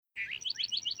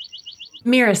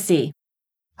Miracy.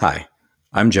 Hi,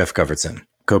 I'm Jeff Covertson,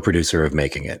 co-producer of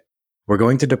Making It. We're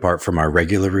going to depart from our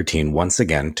regular routine once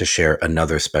again to share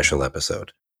another special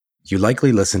episode. You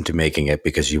likely listen to Making It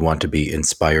because you want to be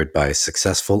inspired by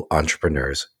successful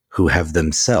entrepreneurs who have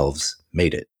themselves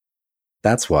made it.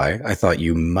 That's why I thought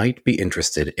you might be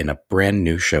interested in a brand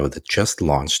new show that just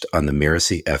launched on the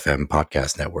Miracy FM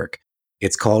podcast network.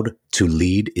 It's called To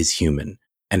Lead is Human,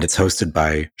 and it's hosted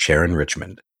by Sharon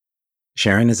Richmond.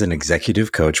 Sharon is an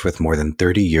executive coach with more than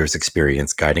 30 years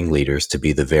experience guiding leaders to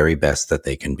be the very best that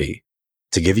they can be.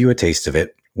 To give you a taste of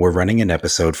it, we're running an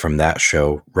episode from that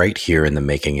show right here in the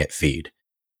Making It feed.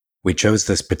 We chose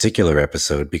this particular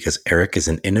episode because Eric is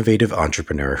an innovative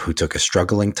entrepreneur who took a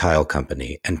struggling tile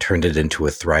company and turned it into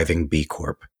a thriving B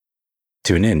Corp.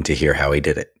 Tune in to hear how he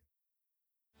did it.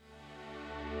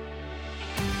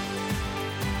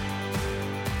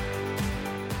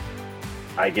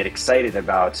 I get excited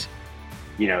about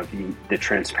the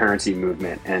transparency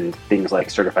movement and things like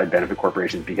certified benefit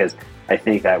corporations, because I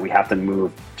think that we have to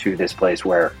move to this place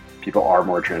where people are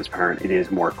more transparent. It is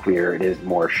more clear. It is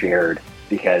more shared,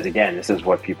 because again, this is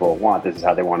what people want. This is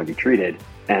how they want to be treated.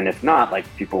 And if not,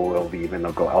 people will leave and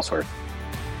they'll go elsewhere.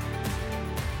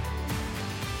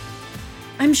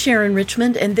 I'm Sharon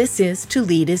Richmond, and this is To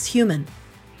Lead is Human.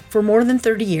 For more than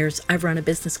 30 years, I've run a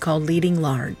business called Leading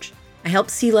Large. I help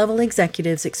C-level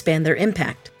executives expand their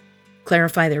impact,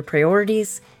 clarify their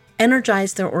priorities,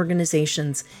 energize their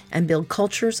organizations, and build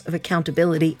cultures of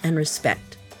accountability and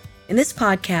respect. In this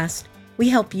podcast, we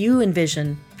help you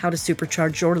envision how to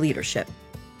supercharge your leadership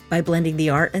by blending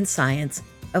the art and science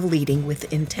of leading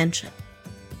with intention.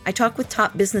 I talk with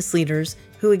top business leaders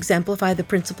who exemplify the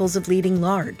principles of leading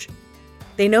large.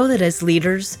 They know that as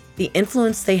leaders, the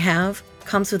influence they have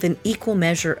comes with an equal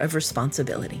measure of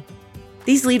responsibility.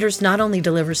 These leaders not only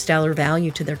deliver stellar value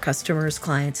to their customers,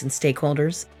 clients, and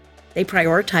stakeholders, they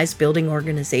prioritize building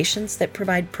organizations that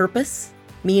provide purpose,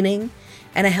 meaning,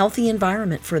 and a healthy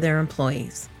environment for their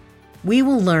employees. We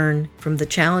will learn from the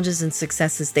challenges and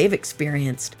successes they've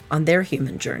experienced on their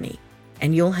human journey,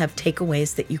 and you'll have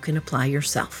takeaways that you can apply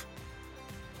yourself.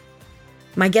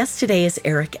 My guest today is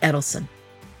Eric Edelson.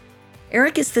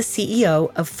 Eric is the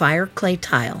CEO of Fire Clay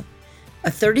Tile, a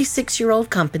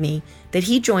 36-year-old company that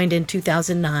he joined in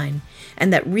 2009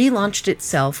 and that relaunched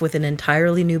itself with an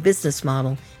entirely new business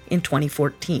model in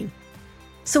 2014.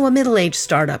 So a middle-aged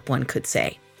startup, one could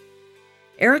say.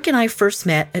 Eric and I first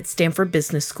met at Stanford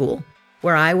Business School,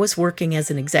 where I was working as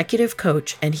an executive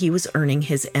coach and he was earning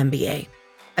his MBA.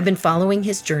 I've been following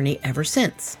his journey ever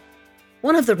since.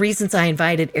 One of the reasons I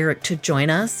invited Eric to join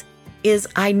us is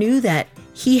I knew that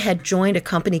he had joined a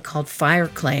company called Fire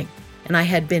Clay, and I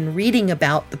had been reading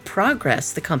about the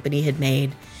progress the company had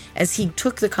made as he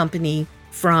took the company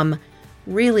from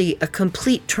really a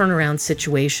complete turnaround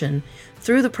situation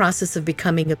through the process of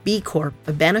becoming a B Corp,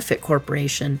 a benefit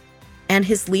corporation, and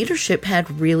his leadership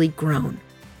had really grown.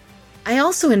 I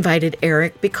also invited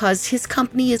Eric because his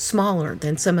company is smaller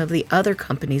than some of the other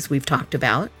companies we've talked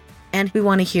about, and we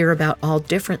want to hear about all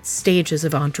different stages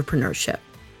of entrepreneurship.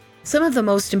 Some of the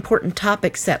most important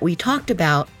topics that we talked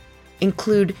about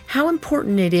include how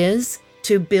important it is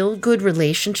to build good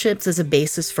relationships as a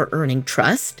basis for earning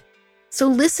trust. So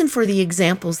listen for the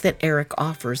examples that Eric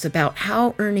offers about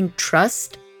how earning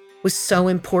trust was so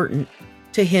important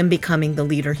to him becoming the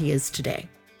leader he is today.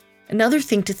 Another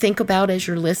thing to think about as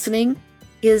you're listening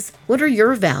is, what are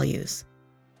your values?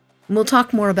 And we'll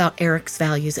talk more about Eric's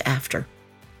values after.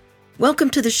 Welcome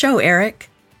to the show,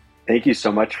 Eric. Thank you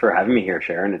so much for having me here,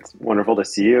 Sharon. It's wonderful to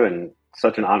see you and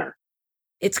such an honor.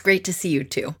 It's great to see you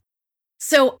too.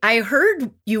 So I heard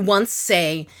you once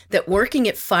say that working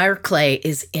at Fire Clay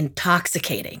is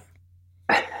intoxicating.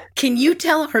 Can you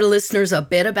tell our listeners a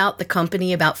bit about the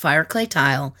company, about Fire Clay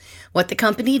Tile, what the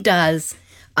company does,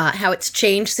 how it's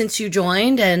changed since you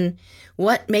joined, and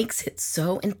what makes it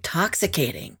so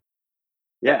intoxicating?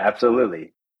 Yeah,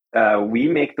 absolutely. We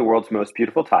make the world's most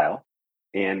beautiful tile,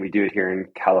 and we do it here in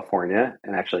California,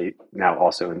 and actually now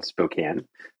also in Spokane,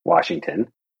 Washington.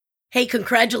 Hey,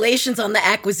 congratulations on the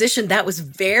acquisition. That was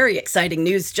very exciting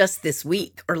news just this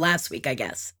week, or last week, I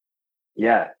guess.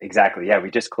 Yeah, exactly. Yeah, we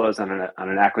just closed on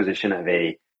an acquisition of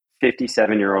a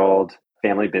 57-year-old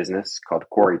family business called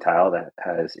Quarry Tile that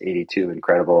has 82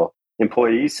 incredible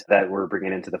employees that we're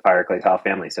bringing into the Fire Clay Tile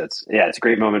family. So it's a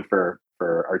great moment for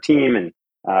our team and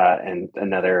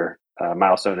another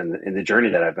milestone in the journey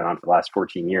that I've been on for the last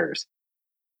 14 years.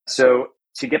 So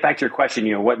to get back to your question,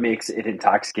 what makes it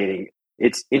intoxicating?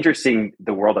 It's interesting,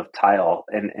 the world of tile,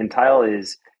 and tile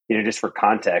is, just for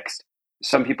context,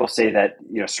 some people say that,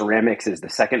 ceramics is the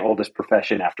second oldest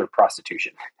profession after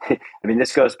prostitution. I mean,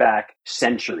 this goes back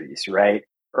centuries, right?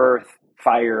 Earth,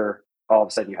 fire, all of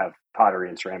a sudden you have pottery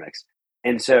and ceramics.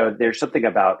 And so there's something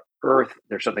about earth,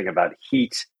 there's something about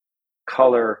heat,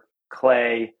 color,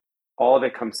 clay, all of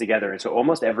it comes together. And so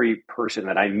almost every person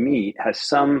that I meet has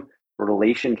some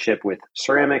relationship with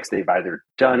ceramics. They've either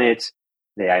done it,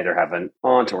 they either have an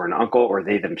aunt or an uncle, or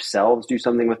they themselves do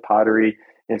something with pottery.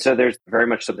 And so there's very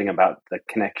much something about the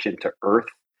connection to earth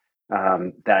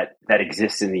that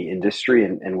exists in the industry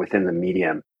and within the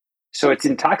medium. So it's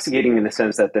intoxicating in the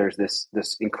sense that there's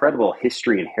this incredible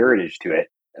history and heritage to it.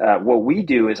 What we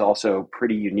do is also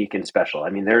pretty unique and special. I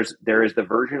mean, there is the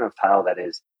version of tile that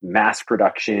is mass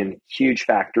production, huge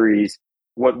factories.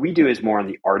 What we do is more on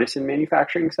the artisan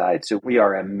manufacturing side. So we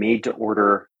are a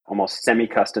made-to-order, almost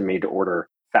semi-custom made-to-order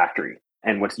factory.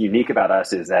 And what's unique about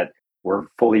us is that we're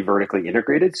fully vertically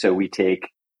integrated. So we take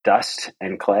dust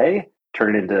and clay,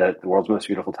 turn it into the world's most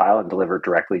beautiful tile, and deliver it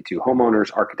directly to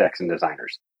homeowners, architects, and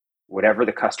designers. Whatever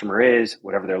the customer is,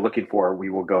 whatever they're looking for, we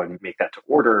will go and make that to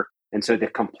order. And so the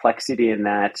complexity in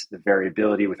that, the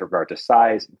variability with regard to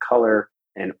size and color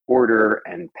and order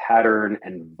and pattern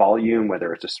and volume,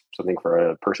 whether it's just something for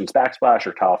a person's backsplash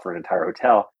or tile for an entire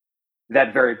hotel,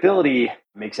 that variability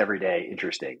makes every day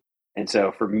interesting. And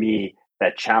so for me,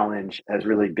 that challenge has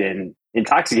really been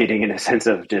intoxicating in a sense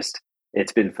of just,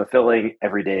 it's been fulfilling.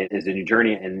 Every day is a new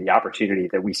journey, and the opportunity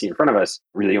that we see in front of us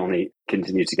really only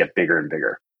continues to get bigger and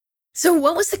bigger. So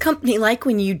what was the company like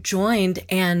when you joined?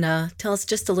 And tell us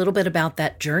just a little bit about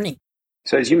that journey.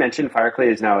 So as you mentioned,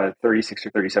 Fireclay is now a 36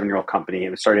 or 37-year-old company.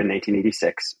 It was started in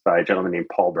 1986 by a gentleman named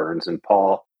Paul Burns. And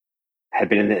Paul had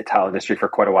been in the tile industry for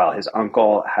quite a while. His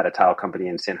uncle had a tile company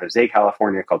in San Jose,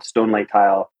 California called Stone Light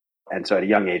Tile. And so at a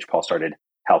young age, Paul started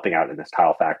helping out in this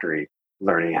tile factory,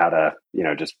 learning how to,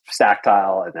 just stack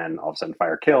tile and then all of a sudden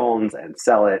fire kilns and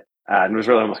sell it. And was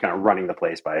really almost kind of running the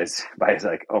place by his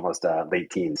like almost late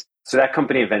teens. So that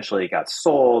company eventually got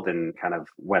sold and kind of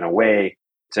went away.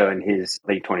 So in his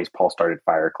late 20s, Paul started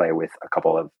Fireclay with a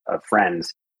couple of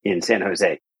friends in San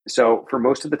Jose. So for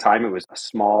most of the time, it was a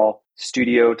small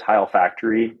studio tile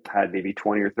factory, had maybe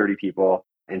 20 or 30 people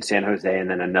in San Jose, and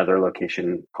then another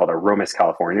location called Aromas,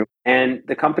 California. And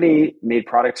the company made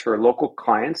products for local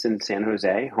clients in San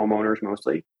Jose, homeowners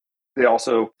mostly. They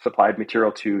also supplied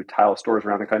material to tile stores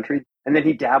around the country. And then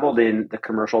he dabbled in the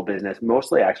commercial business,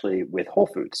 mostly actually with Whole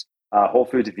Foods. Whole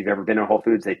Foods, if you've ever been to Whole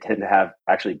Foods, they tend to have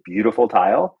actually beautiful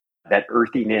tile. That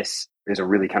earthiness is a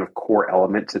really kind of core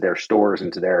element to their stores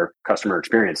and to their customer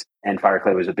experience. And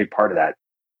Fireclay was a big part of that.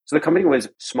 So the company was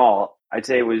small. I'd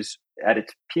say it was at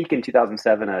its peak in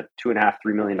 2007, a $2.5–3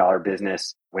 million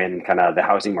business when kind of the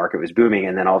housing market was booming.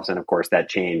 And then all of a sudden, of course, that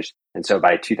changed. And so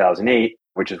by 2008,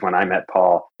 which is when I met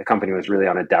Paul, the company was really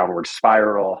on a downward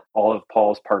spiral. All of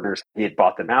Paul's partners, he had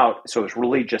bought them out. So it was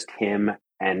really just him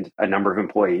and a number of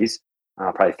employees,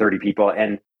 probably 30 people.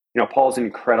 And, Paul's an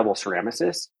incredible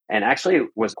ceramicist and actually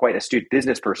was quite astute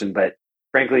business person. But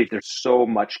frankly, there's so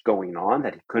much going on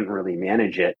that he couldn't really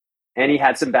manage it. And he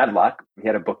had some bad luck. He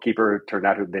had a bookkeeper who turned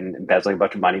out to have been embezzling a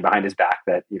bunch of money behind his back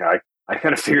that, I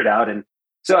kind of figured out. And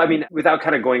so, I mean, without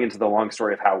kind of going into the long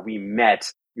story of how we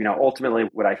met, ultimately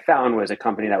what I found was a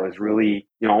company that was really,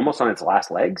 almost on its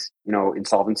last legs.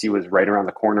 Insolvency was right around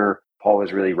the corner. Paul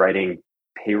was really writing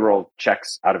payroll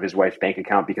checks out of his wife's bank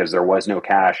account because there was no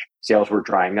cash. Sales were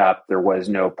drying up. There was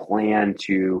no plan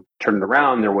to turn it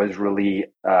around. There was really,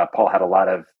 Paul had a lot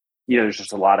of, there's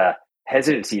just a lot of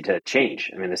hesitancy to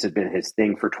change. I mean, this had been his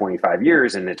thing for 25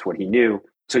 years and it's what he knew.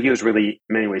 So he was really,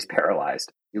 in many ways,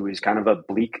 paralyzed. It was kind of a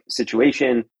bleak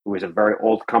situation. It was a very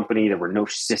old company. There were no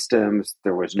systems.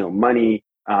 There was no money.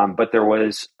 But there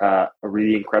was a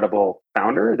really incredible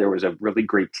founder. There was a really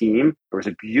great team. There was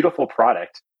a beautiful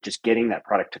product. Just getting that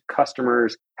product to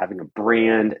customers, having a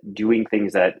brand, doing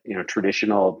things that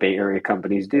traditional Bay Area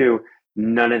companies do.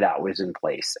 None of that was in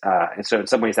place. And so in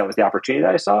some ways, that was the opportunity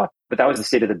that I saw. But that was the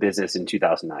state of the business in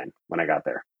 2009 when I got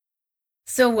there.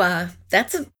 So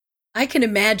I can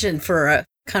imagine for a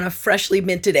kind of freshly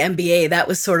minted MBA, that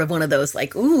was sort of one of those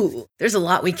like, ooh, there's a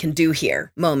lot we can do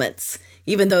here moments,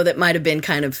 even though that might have been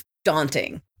kind of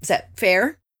daunting. Is that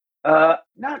fair?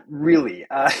 Not really.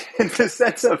 In the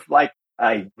sense of like,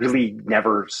 I really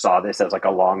never saw this as like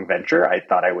a long venture. I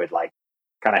thought I would like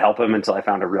kind of help him until I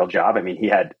found a real job. I mean, he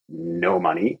had no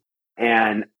money.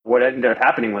 And what ended up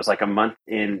happening was like a month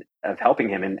in of helping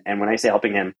him. And when I say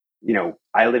helping him,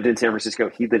 I lived in San Francisco.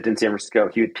 He lived in San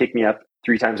Francisco. He would pick me up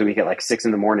 3 times a week at like 6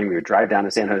 a.m. We would drive down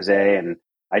to San Jose. And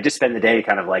I just spend the day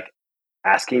kind of like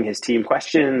asking his team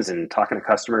questions and talking to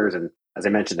customers. And as I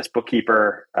mentioned, this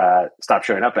bookkeeper stopped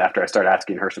showing up after I started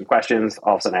asking her some questions.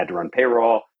 All of a sudden I had to run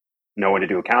payroll, know when to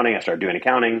do accounting. I started doing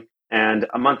accounting. And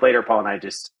a month later, Paul and I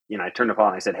just, I turned to Paul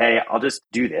and I said, hey, I'll just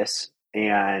do this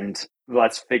and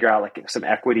let's figure out like some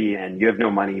equity, and you have no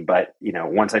money, but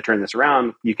once I turn this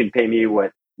around, you can pay me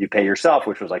what you pay yourself,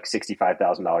 which was like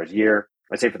 $65,000 a year.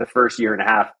 I'd say for the first year and a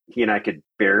half, he and I could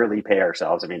barely pay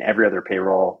ourselves. I mean, every other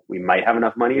payroll, we might have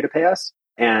enough money to pay us.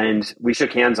 And we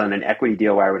shook hands on an equity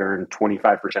deal where I would earn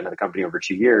 25% of the company over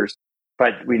 2 years.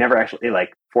 But we never actually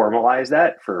like formalized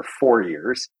that for 4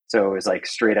 years. So it was like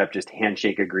straight up just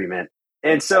handshake agreement.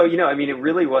 And so, it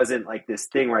really wasn't like this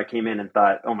thing where I came in and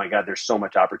thought, oh my God, there's so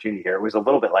much opportunity here. It was a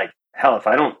little bit like, hell, if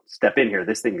I don't step in here,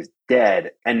 this thing is dead.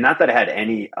 And not that I had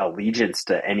any allegiance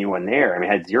to anyone there. I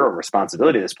mean, I had zero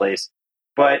responsibility to this place,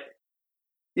 but,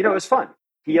 it was fun.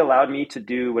 He allowed me to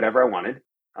do whatever I wanted.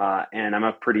 And I'm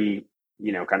a pretty,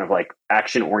 kind of like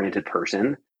action-oriented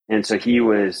person. And so he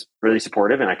was really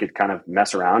supportive and I could kind of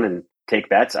mess around and take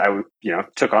bets. I,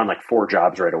 took on like 4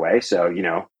 jobs right away. So,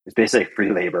 it's basically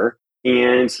free labor.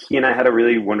 And he and I had a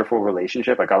really wonderful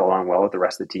relationship. I got along well with the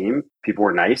rest of the team. People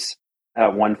were nice.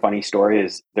 One funny story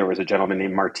is there was a gentleman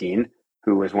named Martin,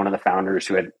 who was one of the founders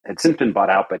who had since been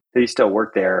bought out, but he still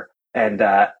worked there. And,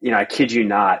 I kid you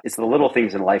not, it's the little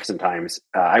things in life sometimes.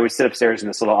 I would sit upstairs in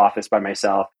this little office by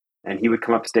myself, and he would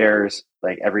come upstairs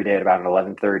like every day at about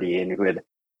 11:30, and he would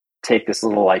take this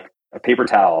little like a paper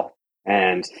towel,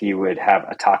 and he would have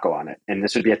a taco on it. And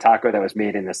this would be a taco that was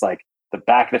made in this like the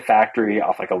back of the factory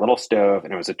off like a little stove,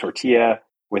 and it was a tortilla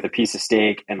with a piece of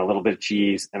steak and a little bit of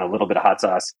cheese and a little bit of hot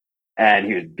sauce. And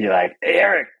he would be like, hey,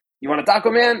 Eric, you want a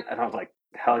taco, man? And I was like,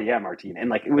 hell yeah, Martin. And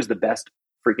like, it was the best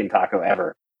freaking taco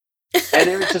ever. And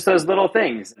it was just those little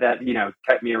things that,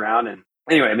 kept me around. And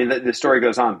anyway, I mean, the story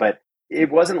goes on, but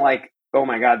it wasn't like, oh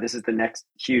my God, this is the next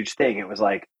huge thing. It was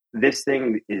like, this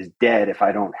thing is dead if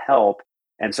I don't help.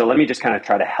 And so let me just kind of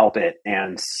try to help it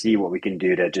and see what we can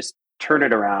do to just turn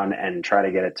it around and try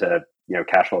to get it to,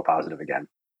 cash flow positive again.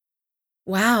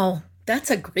 Wow.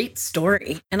 That's a great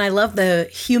story. And I love the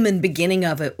human beginning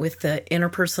of it with the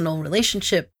interpersonal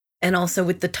relationship and also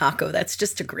with the taco. That's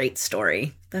just a great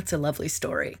story. That's a lovely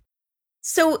story.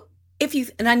 So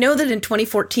and I know that in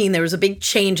 2014, there was a big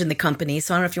change in the company.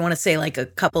 So I don't know if you want to say like a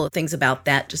couple of things about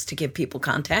that just to give people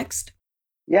context.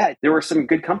 Yeah, there were some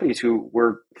good companies who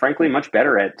were frankly much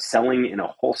better at selling in a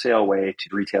wholesale way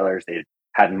to retailers. They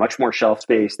had much more shelf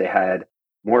space. They had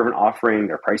more of an offering.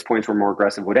 Their price points were more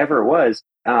aggressive, whatever it was.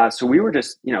 So we were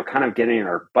just, kind of getting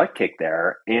our butt kicked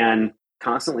there and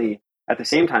constantly at the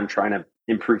same time trying to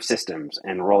improve systems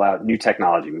and roll out new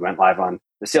technology. We went live on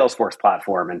the Salesforce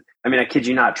platform. And I mean, I kid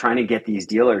you not, trying to get these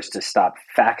dealers to stop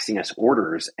faxing us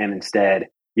orders and instead,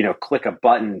 click a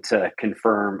button to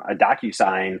confirm a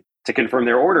DocuSign to confirm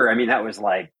their order. I mean, that was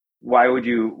like, why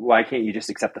can't you just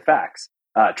accept the fax?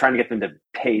 Trying to get them to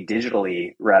pay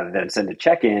digitally rather than send a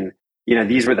check in.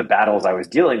 These were the battles I was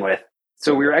dealing with.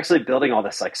 So we were actually building all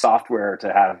this like software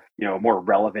to have, a more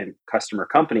relevant customer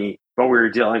company, but we were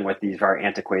dealing with these very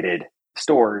antiquated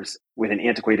stores with an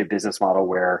antiquated business model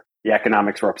where the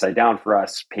economics were upside down for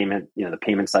us. Payment, the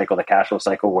payment cycle, the cash flow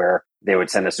cycle, where they would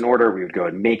send us an order, we would go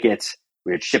and make it,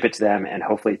 we would ship it to them, and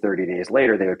hopefully 30 days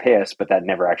later they would pay us, but that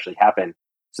never actually happened.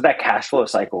 So that cash flow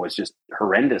cycle was just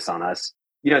horrendous on us.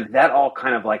 That all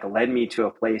kind of like led me to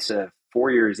a place of 4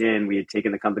 years in, we had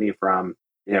taken the company from,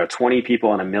 20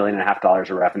 people and $1.5 million of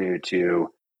revenue to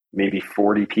maybe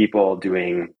 40 people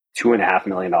doing $2.5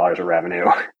 million of revenue.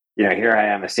 Here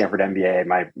I am, a Stanford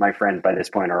MBA. My friends by this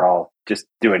point are all just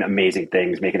doing amazing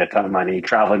things, making a ton of money,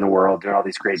 traveling the world, doing all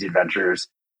these crazy adventures.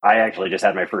 I actually just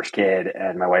had my first kid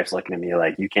and my wife's looking at me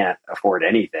like, you can't afford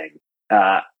anything.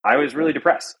 I was really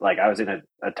depressed. Like I was in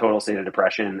a total state of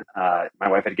depression. My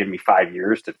wife had given me 5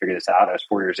 years to figure this out. I was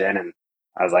 4 years in and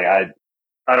I was like,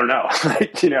 I don't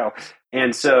know,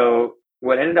 And so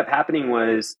what ended up happening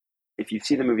was, if you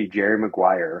see the movie Jerry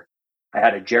Maguire, I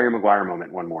had a Jerry Maguire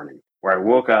moment one morning where I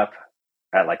woke up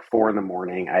at like 4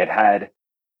 a.m.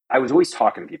 I was always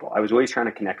talking to people. I was always trying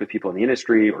to connect with people in the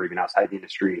industry or even outside the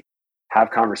industry,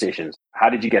 have conversations. How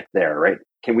did you get there? Right?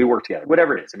 Can we work together?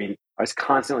 Whatever it is. I mean, I was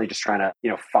constantly just trying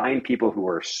to, find people who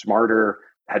were smarter,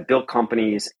 had built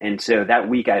companies. And so that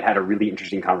week I had a really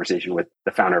interesting conversation with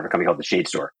the founder of a company called The Shade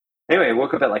Store. Anyway, I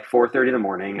woke up at like 4:30 in the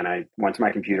morning and I went to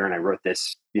my computer and I wrote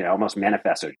this, almost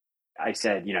manifesto. I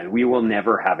said, we will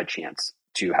never have a chance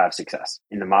to have success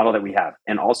in the model that we have.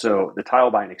 And also the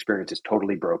tile buying experience is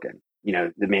totally broken.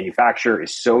 The manufacturer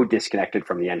is so disconnected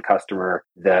from the end customer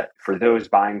that for those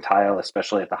buying tile,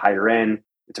 especially at the higher end,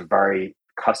 it's a very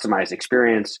customized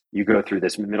experience. You go through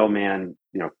this middleman,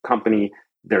 company.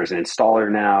 There's an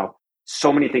installer now.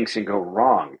 so many things can go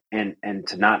wrong. And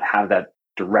to not have that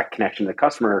direct connection to the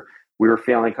customer, we were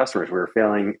failing customers. We were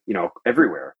failing,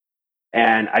 everywhere.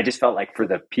 And I just felt like for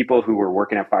the people who were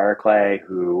working at Fireclay,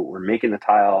 who were making the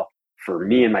tile, for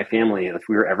me and my family, if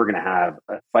we were ever going to have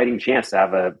a fighting chance to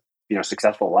have a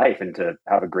successful life and to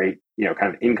have a great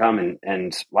kind of income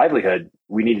and livelihood,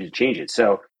 we needed to change it.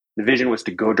 So the vision was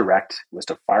to go direct, was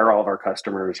to fire all of our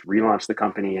customers, relaunch the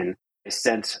company. And I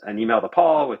sent an email to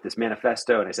Paul with this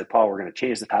manifesto, and I said, Paul, we're going to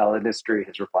change the tile industry.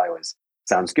 His reply was,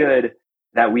 sounds good.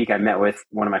 That week I met with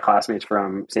one of my classmates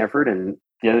from Stanford, and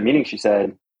the other meeting she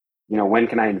said, when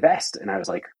can I invest? And I was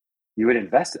like, you would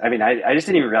invest? I mean, I just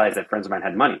didn't even realize that friends of mine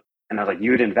had money. And I was like,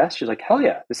 you would invest? She's like, hell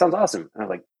yeah, this sounds awesome. And I was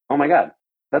like, oh my God,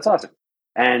 that's awesome.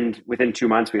 And within 2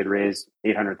 months, we had raised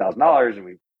 $800,000, and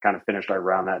we kind of finished our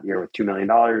round that year with $2 million.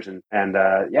 And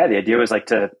the idea was like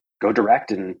to go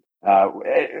direct. And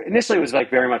initially it was like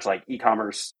very much like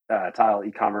e-commerce, tile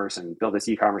e-commerce, and build this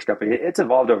e-commerce company. It's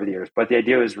evolved over the years, but the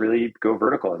idea was really go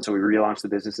vertical. And so we relaunched the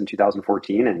business in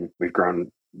 2014, and we've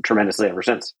grown tremendously ever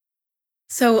since.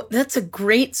 So that's a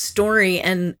great story.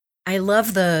 And I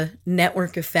love the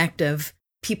network effect of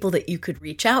people that you could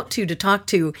reach out to talk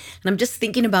to. And I'm just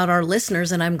thinking about our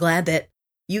listeners, and I'm glad that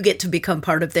you get to become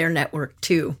part of their network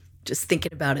too, just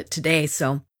thinking about it today.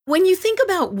 So when you think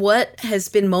about what has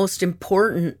been most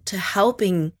important to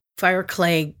helping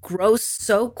Fireclay grow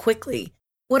so quickly,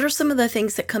 what are some of the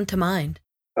things that come to mind?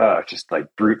 Just like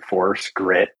brute force,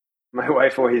 grit. My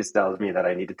wife always tells me that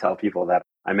I need to tell people that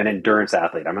I'm an endurance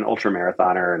athlete. I'm an ultra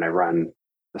marathoner, and I run.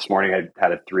 This morning I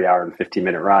had a 3-hour and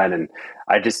 15-minute run, and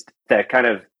I just, that kind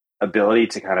of ability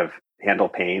to kind of handle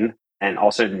pain and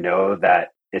also know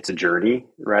that it's a journey,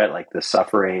 right? Like the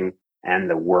suffering and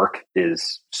the work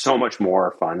is so much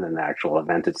more fun than the actual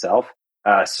event itself.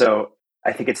 So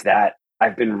I think it's that.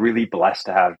 I've been really blessed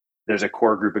to have, there's a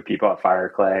core group of people at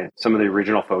Fireclay. Some of the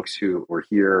original folks who were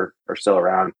here are still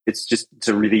around. It's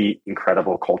a really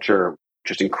incredible culture,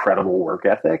 just incredible work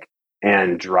ethic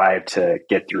and drive to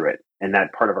get through it. And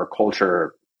that part of our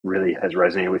culture really has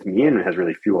resonated with me and has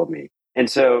really fueled me. And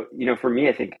so, for me,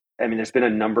 I think, there's been a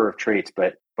number of traits,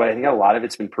 but I think a lot of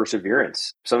it's been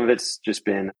perseverance. Some of it's just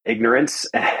been ignorance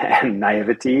and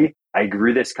naivety. I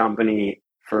grew this company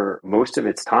for most of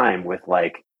its time with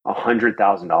like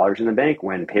 $100,000 in the bank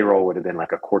when payroll would have been like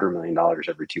 $250,000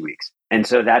 every 2 weeks. And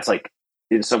so that's like,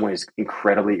 in some ways,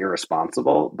 incredibly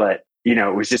irresponsible. But,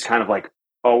 it was just kind of like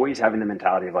always having the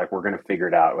mentality of like, we're going to figure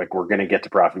it out. Like, we're going to get to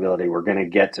profitability. We're going to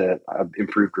get to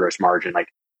improved gross margin. Like,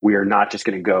 we are not just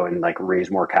going to go and like raise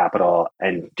more capital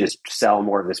and just sell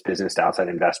more of this business to outside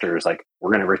investors. Like, we're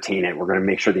going to retain it. We're going to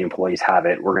make sure the employees have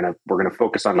it. We're going to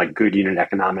focus on like good unit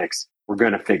economics. We're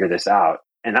going to figure this out.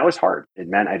 And that was hard. It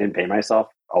meant I didn't pay myself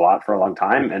a lot for a long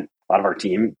time. And a lot of our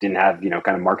team didn't have,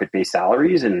 kind of market-based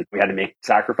salaries, and we had to make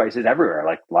sacrifices everywhere.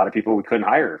 Like a lot of people we couldn't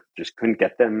hire, just couldn't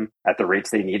get them at the rates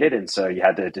they needed. And so you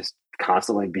had to just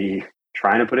constantly be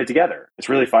trying to put it together. It's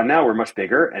really fun now. We're much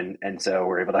bigger. And so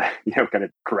we're able to, kind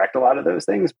of correct a lot of those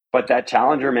things. But that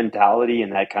challenger mentality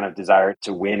and that kind of desire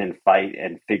to win and fight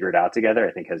and figure it out together,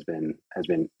 I think has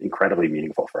been incredibly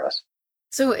meaningful for us.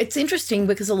 So it's interesting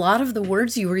because a lot of the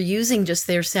words you were using just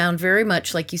there sound very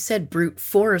much like you said, brute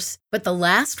force. But the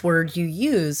last word you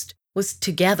used was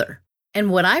together. And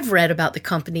what I've read about the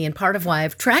company and part of why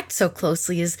I've tracked so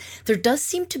closely is there does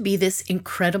seem to be this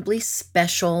incredibly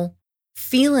special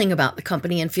feeling about the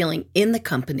company and feeling in the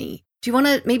company. Do you want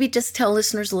to maybe just tell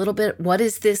listeners a little bit, what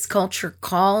is this culture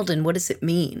called and what does it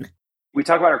mean? We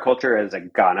talk about our culture as a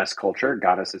ganas culture.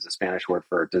 Ganas is a Spanish word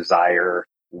for desire,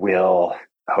 will,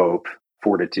 hope,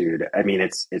 fortitude.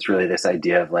 It's really this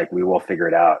idea of like, we will figure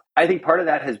it out. I think part of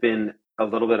that has been a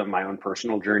little bit of my own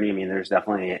personal journey. There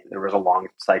was a long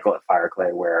cycle at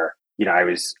Fireclay where, I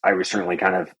was certainly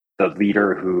kind of the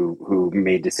leader who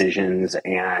made decisions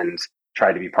and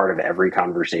tried to be part of every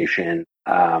conversation.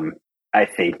 I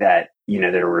think that,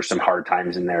 there were some hard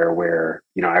times in there where,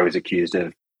 I was accused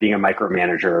of being a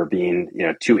micromanager, being,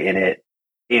 too in it.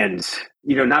 And,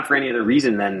 not for any other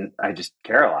reason than I just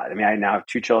care a lot. I now have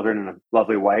 2 children and a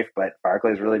lovely wife, but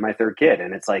Fireclay is really my 3rd kid.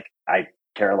 And it's like, I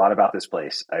care a lot about this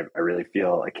place. I really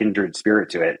feel a kindred spirit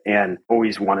to it and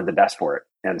always wanted the best for it.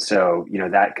 And so,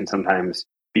 that can sometimes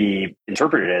be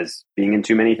interpreted as being in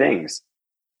too many things.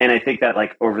 And I think that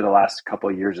like over the last couple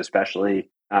of years, especially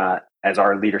as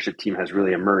our leadership team has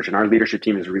really emerged, and our leadership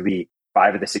team is really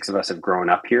 5 of the 6 of us have grown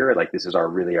up here. Like this is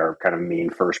our kind of main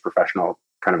first professional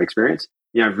kind of experience.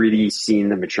 I've really seen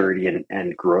the maturity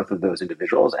and growth of those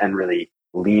individuals and really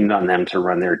leaned on them to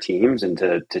run their teams and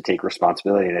to take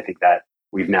responsibility. And I think that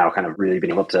we've now kind of really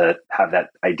been able to have that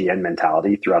idea and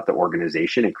mentality throughout the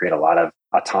organization and create a lot of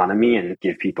autonomy and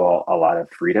give people a lot of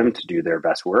freedom to do their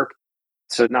best work.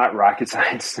 So not rocket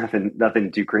science,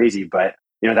 nothing too crazy, but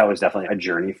that was definitely a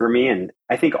journey for me. And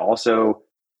I think also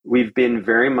we've been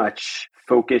very much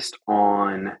focused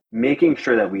on making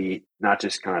sure that we not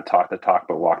just kind of talk the talk,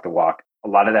 but walk the walk. A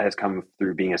lot of that has come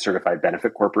through being a certified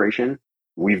benefit corporation.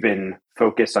 We've been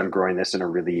focused on growing this in a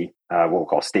really what we'll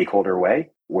call stakeholder way,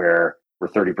 where we're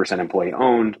 30% employee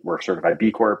owned, we're certified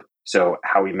B Corp. So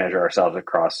how we measure ourselves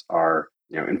across our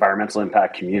environmental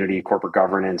impact, community, corporate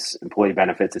governance, employee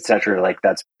benefits, et cetera, like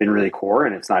that's been really core.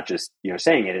 And it's not just,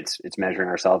 saying it, it's measuring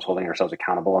ourselves, holding ourselves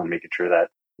accountable and making sure that,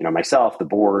 myself, the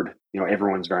board,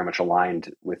 everyone's very much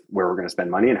aligned with where we're going to spend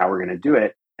money and how we're going to do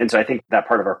it. And so I think that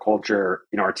part of our culture,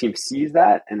 our team sees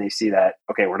that and they see that,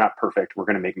 okay, we're not perfect. We're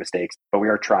going to make mistakes, but we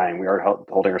are trying. We are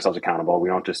holding ourselves accountable. We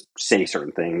don't just say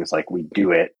certain things, like we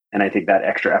do it. And I think that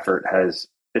extra effort it's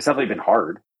definitely been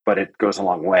hard, but it goes a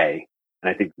long way. And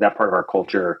I think that part of our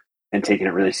culture and taking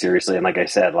it really seriously. And like I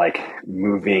said, like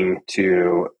moving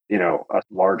to, a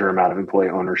larger amount of employee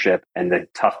ownership and the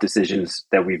tough decisions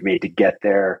that we've made to get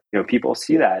there, people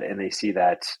see that and they see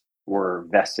that we're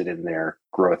vested in their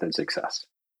growth and success.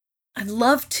 I'd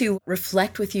love to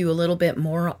reflect with you a little bit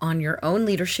more on your own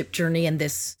leadership journey and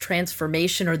this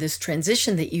transformation or this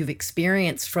transition that you've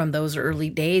experienced from those early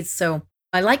days. So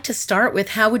I'd like to start with,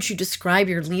 how would you describe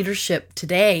your leadership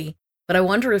today? But I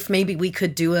wonder if maybe we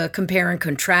could do a compare and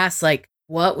contrast, like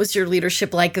what was your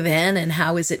leadership like then and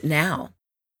how is it now?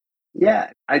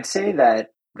 Yeah, I'd say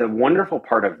that the wonderful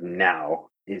part of now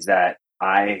is that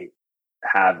I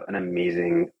have an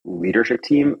amazing leadership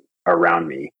team around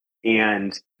me.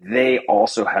 And they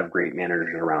also have great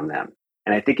managers around them.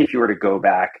 And I think if you were to go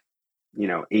back,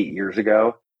 8 years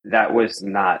ago, that was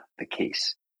not the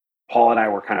case. Paul and I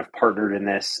were kind of partnered in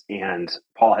this, and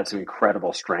Paul had some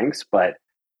incredible strengths, but,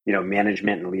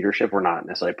 management and leadership were not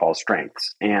necessarily Paul's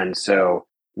strengths. And so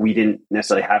we didn't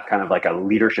necessarily have kind of like a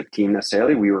leadership team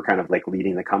necessarily. We were kind of like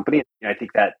leading the company. And I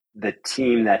think that the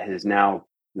team that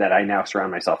I now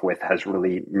surround myself with has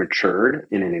really matured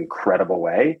in an incredible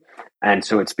way. And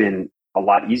so it's been a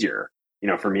lot easier,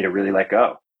 for me to really let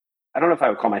go. I don't know if I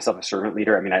would call myself a servant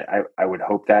leader. I mean, I would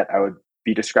hope that I would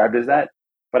be described as that,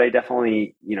 but I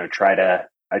definitely, try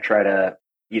to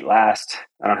eat last.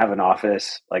 I don't have an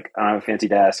office. Like I don't have a fancy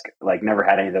desk, like never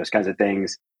had any of those kinds of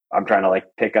things. I'm trying to like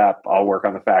pick up, I'll work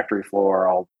on the factory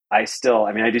floor. I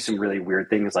do some really weird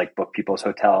things like book people's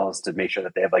hotels to make sure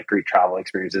that they have like great travel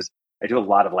experiences. I do a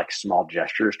lot of like small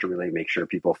gestures to really make sure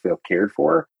people feel cared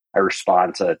for. I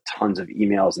respond to tons of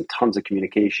emails and tons of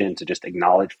communication to just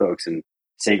acknowledge folks and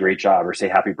say great job or say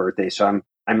happy birthday. So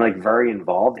I'm like very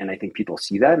involved, and I think people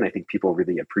see that, and I think people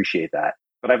really appreciate that.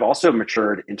 But I've also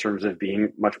matured in terms of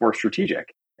being much more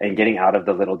strategic and getting out of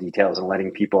the little details and letting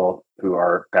people who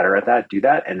are better at that do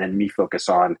that. And then me focus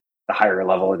on the higher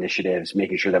level initiatives,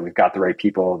 making sure that we've got the right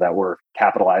people, that we're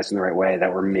capitalized in the right way,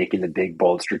 that we're making the big,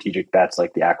 bold strategic bets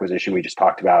like the acquisition we just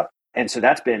talked about. And so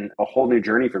that's been a whole new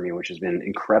journey for me, which has been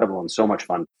incredible and so much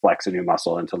fun to flex a new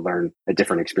muscle and to learn a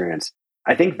different experience.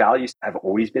 I think values have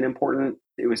always been important.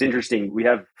 It was interesting. We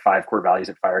have 5 core values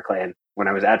at FireClay. And when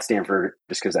I was at Stanford,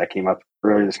 just because that came up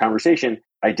earlier in this conversation,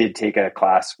 I did take a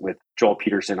class with Joel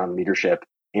Peterson on leadership.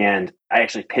 And I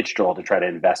actually pitched Joel to try to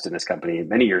invest in this company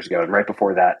many years ago. And right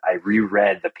before that, I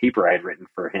reread the paper I had written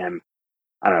for him,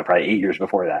 I don't know, probably 8 years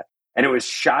before that. And it was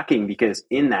shocking because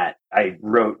in that, I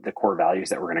wrote the core values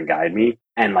that were going to guide me.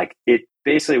 And like it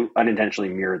basically unintentionally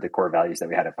mirrored the core values that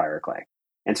we had at FireClay.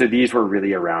 And so these were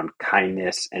really around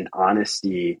kindness and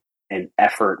honesty and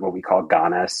effort, what we call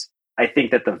ganas. I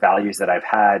think that the values that I've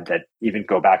had that even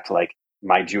go back to like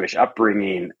my Jewish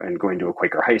upbringing and going to a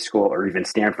Quaker high school, or even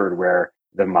Stanford, where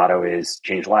the motto is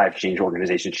change lives, change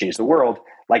organizations, change the world,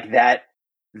 like that,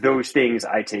 those things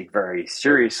I take very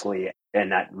seriously.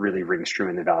 And that really rings true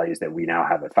in the values that we now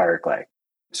have at FireClay.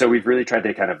 So we've really tried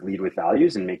to kind of lead with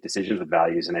values and make decisions with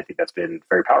values. And I think that's been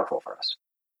very powerful for us.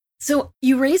 So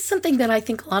you raised something that I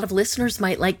think a lot of listeners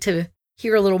might like to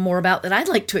hear a little more about, that I'd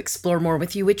like to explore more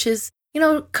with you, which is,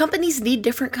 companies need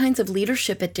different kinds of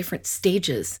leadership at different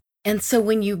stages. And so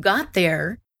when you got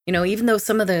there, even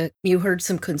though you heard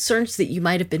some concerns that you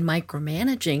might have been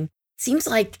micromanaging, seems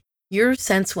like your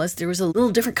sense was there was a little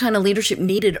different kind of leadership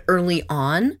needed early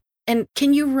on. And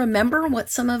can you remember what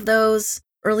some of those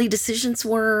early decisions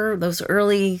were, those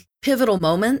early pivotal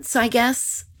moments, I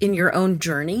guess, in your own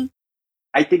journey?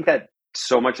 I think that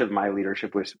so much of my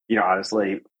leadership was,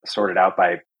 honestly sorted out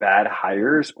by bad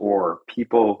hires or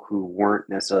people who weren't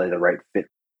necessarily the right fit.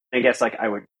 I guess like I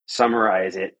would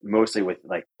summarize it mostly with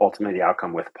like ultimately the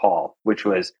outcome with Paul, which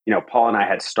was, Paul and I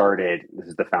had started, this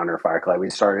is the founder of FireCloud, we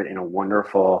started in a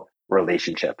wonderful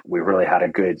relationship. We really had a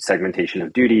good segmentation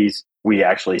of duties. We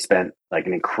actually spent like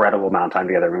an incredible amount of time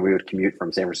together. I mean, we would commute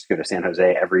from San Francisco to San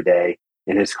Jose every day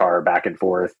in his car back and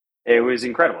forth. It was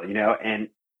incredible, and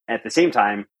at the same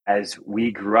time, as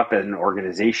we grew up as an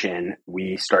organization,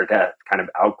 we started to kind of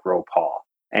outgrow Paul.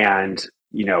 And,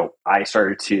 I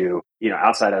started to,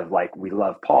 outside of like, we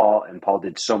love Paul and Paul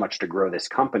did so much to grow this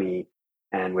company.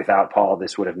 And without Paul,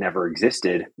 this would have never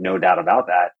existed. No doubt about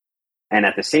that. And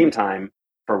at the same time,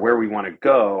 for where we want to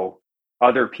go,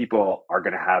 other people are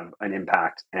going to have an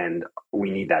impact and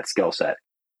we need that skill set.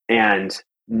 And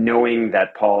knowing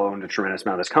that Paul owned a tremendous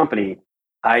amount of this company,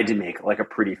 I had to make like a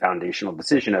pretty foundational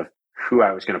decision of who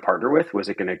I was going to partner with. Was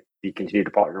it going to be continue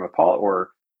to partner with Paul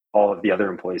or all of the other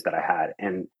employees that I had?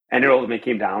 And it ultimately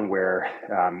came down where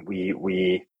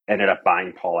we ended up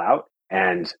buying Paul out,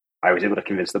 and I was able to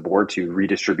convince the board to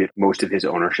redistribute most of his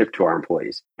ownership to our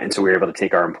employees. And so we were able to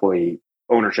take our employee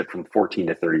ownership from 14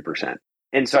 to 30%.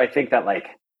 And so I think that like,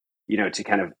 to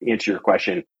kind of answer your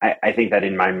question, I think that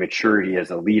in my maturity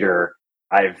as a leader,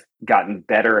 I've gotten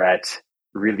better at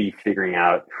really figuring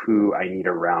out who I need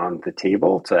around the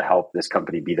table to help this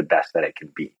company be the best that it can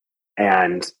be.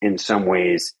 And in some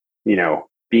ways,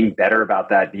 being better about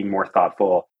that, being more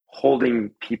thoughtful,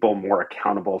 holding people more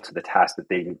accountable to the tasks that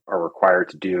they are required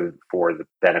to do for the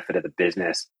benefit of the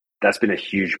business. That's been a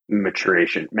huge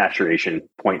maturation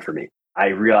point for me. I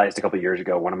realized a couple of years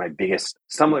ago, one of my biggest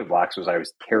stumbling blocks was I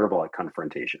was terrible at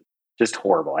confrontation, just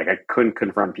horrible. Like I couldn't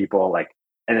confront people,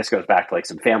 and this goes back to like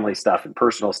some family stuff and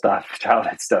personal stuff,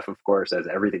 childhood stuff, of course, as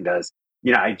everything does.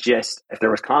 If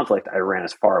there was conflict, I ran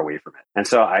as far away from it. And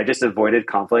so I just avoided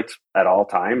conflict at all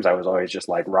times. I was always just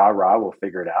like, rah, we'll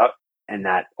figure it out. And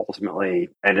that ultimately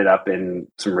ended up in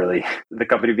the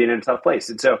company being in a tough place.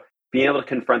 And so being able to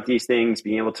confront these things,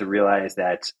 being able to realize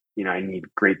that, I need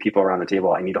great people around the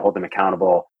table. I need to hold them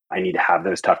accountable. I need to have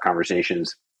those tough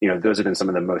conversations. Those have been some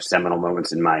of the most seminal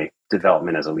moments in my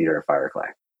development as a leader at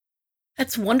FireCloud.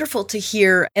 That's wonderful to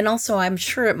hear. And also, I'm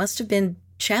sure it must have been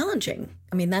challenging.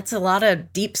 I mean, that's a lot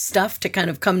of deep stuff to kind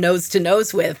of come nose to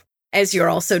nose with as you're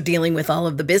also dealing with all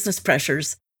of the business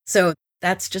pressures. So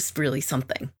that's just really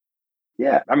something.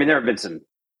 Yeah. I mean, there have been some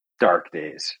dark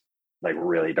days, like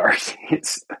really dark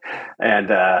days.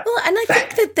 And I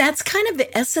think that that's kind of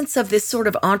the essence of this sort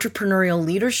of entrepreneurial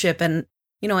leadership. And,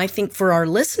 I think for our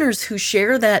listeners who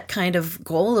share that kind of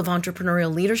goal of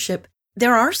entrepreneurial leadership,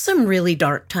 there are some really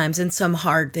dark times and some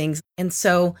hard things. And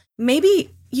so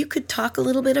maybe you could talk a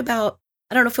little bit about,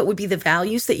 I don't know if it would be the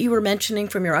values that you were mentioning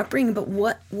from your upbringing, but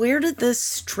where did the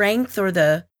strength or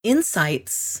the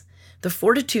insights, the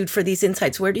fortitude for these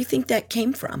insights, where do you think that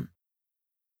came from?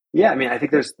 Yeah, I mean, I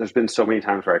think there's been so many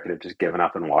times where I could have just given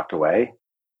up and walked away.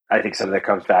 I think some of that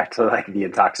comes back to like the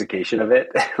intoxication of it.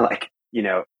 Like,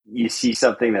 you see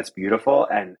something that's beautiful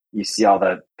and you see all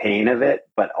the pain of it,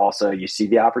 but also you see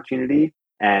the opportunity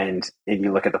and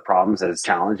you look at the problems as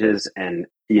challenges and,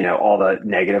 all the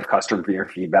negative customer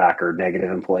feedback or negative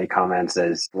employee comments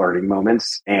as learning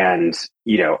moments and,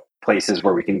 places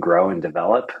where we can grow and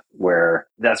develop, where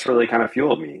that's really kind of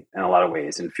fueled me in a lot of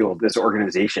ways and fueled this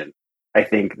organization. I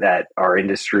think that our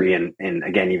industry and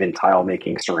again, even tile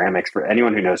making, ceramics, for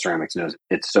anyone who knows ceramics knows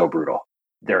it's so brutal.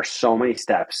 There are so many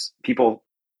steps. People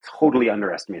totally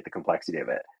underestimate the complexity of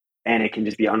it, and it can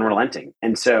just be unrelenting.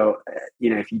 And so,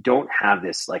 if you don't have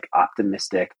this like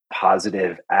optimistic,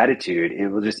 positive attitude, it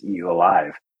will just eat you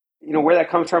alive. Where that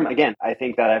comes from, again, I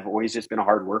think that I've always just been a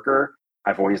hard worker.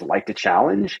 I've always liked a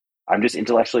challenge. I'm just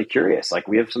intellectually curious. Like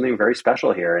we have something very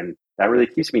special here, and that really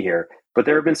keeps me here. But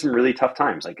there have been some really tough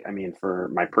times. Like, I mean,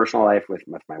 for my personal life with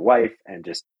my wife and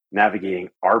just navigating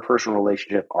our personal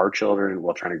relationship, our children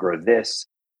while trying to grow this.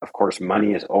 Of course,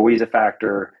 money is always a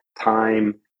factor.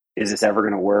 Time, is this ever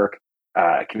going to work?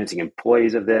 Convincing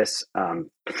employees of this,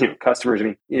 customers. I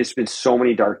mean, it's been so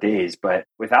many dark days, but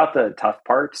without the tough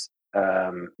parts,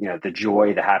 the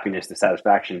joy, the happiness, the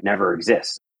satisfaction never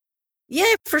exists.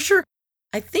 Yeah, for sure.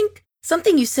 I think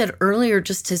something you said earlier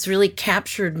just has really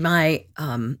captured my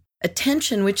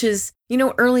attention, which is,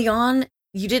 early on,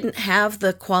 you didn't have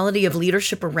the quality of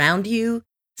leadership around you.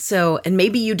 So, and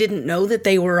maybe you didn't know that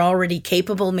they were already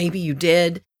capable. Maybe you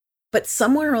did. But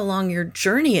somewhere along your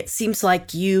journey, it seems like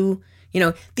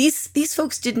these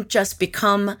folks didn't just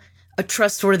become a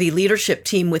trustworthy leadership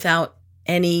team without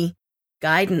any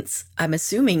guidance, I'm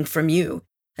assuming, from you.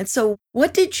 And so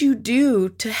what did you do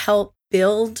to help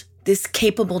build this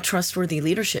capable, trustworthy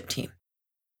leadership team?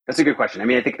 That's a good question. I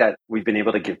mean, I think that we've been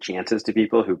able to give chances to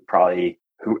people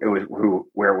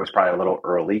where it was probably a little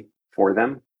early for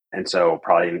them. And so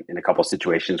probably in a couple of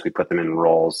situations, we put them in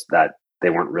roles that they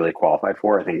weren't really qualified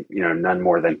for. I think, none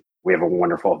more than we have a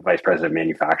wonderful vice president of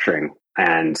manufacturing,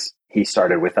 and he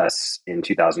started with us in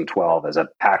 2012 as a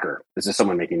packer. This is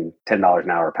someone making $10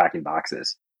 an hour packing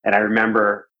boxes. And I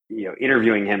remember,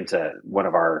 interviewing him to one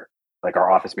of our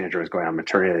office manager was going on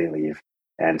maternity leave.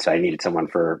 And so I needed someone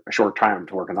for a short time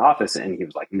to work in the office. And he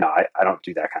was like, no, I don't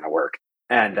do that kind of work.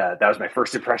 And that was my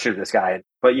first impression of this guy.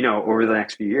 But, over the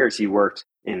next few years, he worked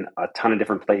in a ton of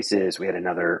different places. We had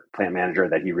another plant manager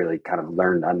that he really kind of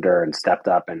learned under and stepped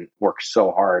up and worked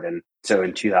so hard. And so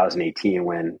in 2018,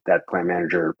 when that plant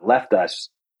manager left us,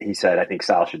 he said, I think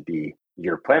Sal should be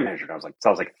your plant manager. And I was like,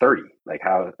 Sal's like 30. Like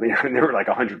how, there were like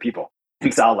 100 people.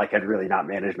 And Sal had really not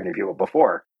managed many people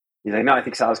before. He's like, no, I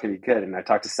think Sal's going to be good. And I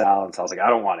talked to Sal and Sal's like, I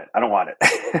don't want it.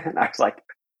 And I was like,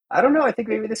 I don't know. I think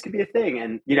maybe this could be a thing.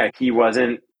 And, he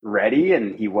wasn't ready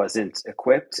and he wasn't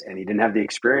equipped and he didn't have the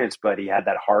experience, but he had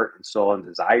that heart and soul and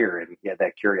desire and he had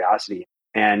that curiosity.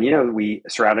 And, we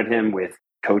surrounded him with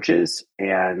coaches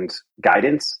and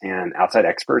guidance and outside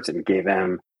experts and gave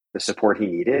him the support he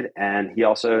needed. And he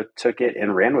also took it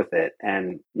and ran with it.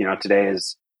 And, today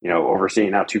is,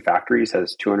 overseeing now 2 factories,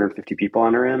 has 250 people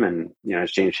under him and,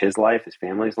 has changed his life, his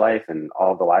family's life, and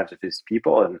all of the lives of his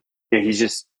people. And, he's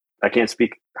just, I can't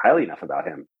speak highly enough about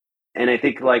him. And I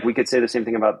think we could say the same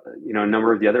thing about, a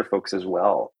number of the other folks as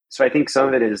well. So I think some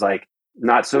of it is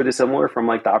not so dissimilar from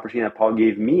the opportunity that Paul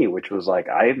gave me, which was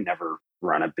I had never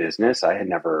run a business. I had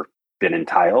never been in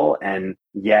tile, and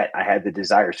yet I had the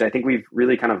desire. So I think we've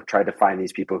really kind of tried to find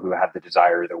these people who have the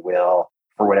desire, the will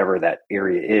for whatever that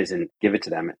area is and give it to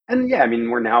them. And yeah,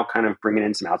 we're now kind of bringing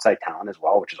in some outside talent as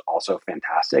well, which is also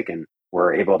fantastic. And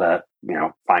we're able to,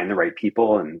 find the right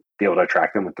people and be able to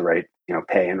attract them with the right,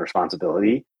 pay and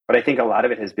responsibility. But I think a lot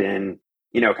of it has been,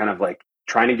 kind of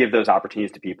trying to give those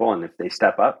opportunities to people. And if they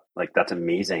step up, that's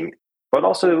amazing. But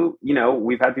also,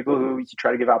 we've had people who you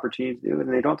try to give opportunities to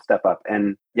and they don't step up,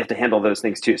 and you have to handle those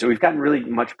things too. So we've gotten really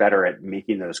much better at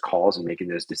making those calls and making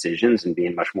those decisions and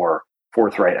being much more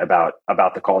forthright about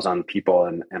the calls on people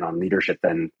and on leadership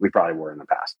than we probably were in the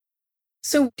past.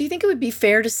 So do you think it would be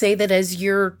fair to say that as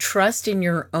your trust in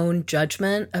your own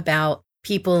judgment about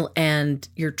people and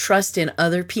your trust in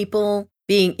other people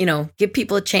being, give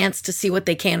people a chance to see what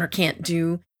they can or can't do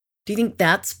you think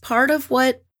that's part of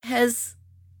what has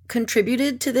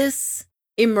contributed to this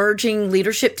emerging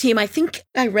leadership team? I think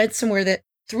I read somewhere that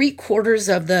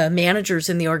 3/4 of the managers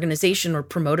in the organization were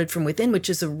promoted from within, which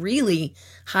is a really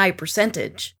high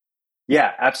percentage.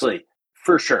 Yeah, absolutely.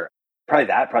 For sure.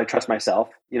 Probably trust myself,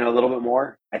 a little bit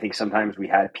more. I think sometimes we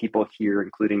had people here,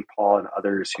 including Paul and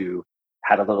others, who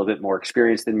had a little bit more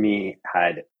experience than me,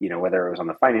 had, whether it was on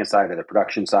the finance side or the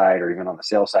production side or even on the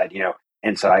sales side,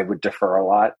 and so I would defer a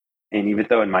lot. And even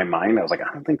though in my mind, I was like,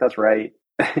 I don't think that's right.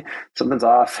 Something's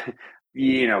off,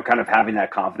 kind of having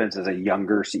that confidence as a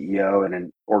younger CEO in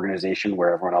an organization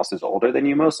where everyone else is older than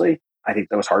you mostly, I think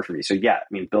that was hard for me. So yeah,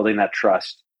 building that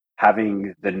trust,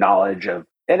 having the knowledge of,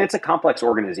 and it's a complex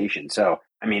organization. So,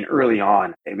 early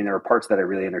on, there were parts that I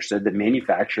really understood. The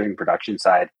manufacturing production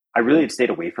side, I really had stayed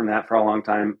away from that for a long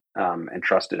time and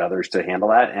trusted others to handle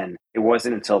that. And it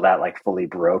wasn't until that fully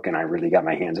broke and I really got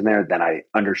my hands in there, then I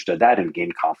understood that and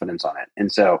gained confidence on it. And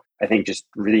so I think just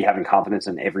really having confidence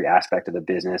in every aspect of the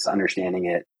business, understanding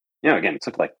it, again, it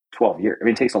took 12 years.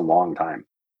 It takes a long time.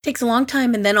 It takes a long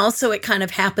time. And then also it kind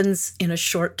of happens in a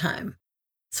short time,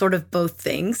 sort of both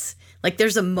things.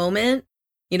 There's a moment,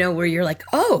 where you're like,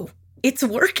 oh, it's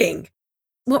working.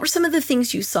 What were some of the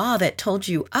things you saw that told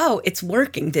you, oh, it's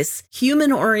working, this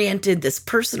human-oriented, this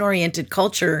person-oriented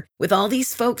culture with all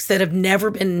these folks that have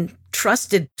never been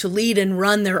trusted to lead and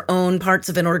run their own parts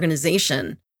of an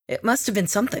organization? It must have been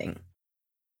something.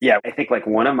 Yeah, I think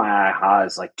one of my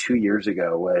ahas 2 years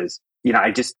ago was,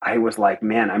 I was like,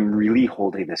 man, I'm really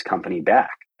holding this company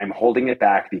back. I'm holding it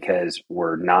back because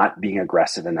we're not being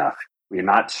aggressive enough. We're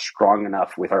not strong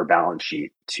enough with our balance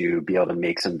sheet to be able to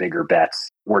make some bigger bets.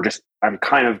 I'm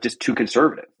kind of just too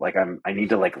conservative. I need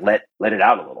to let it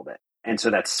out a little bit. And so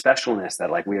that specialness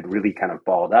that we had really kind of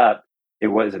balled up, it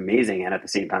was amazing. And at the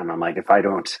same time, I'm like, if I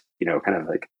don't,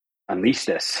 unleash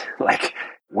this,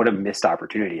 what a missed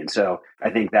opportunity. And so I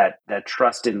think that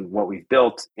trust in what we've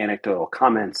built, anecdotal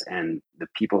comments, and the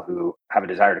people who have a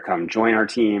desire to come join our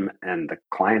team and the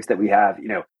clients that we have,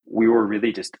 we were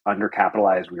really just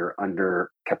undercapitalized. We were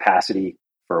under capacity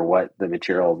for what the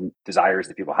material desires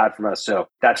that people had from us. So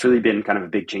that's really been kind of a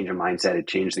big change in mindset. It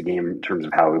changed the game in terms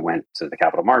of how we went to the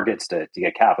capital markets to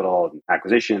get capital, and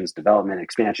acquisitions, development,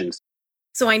 expansions.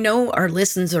 So I know our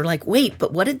listeners are like, wait,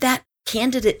 but what did that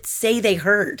candidate say they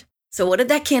heard? So what did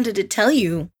that candidate tell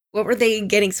you? What were they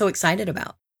getting so excited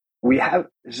about?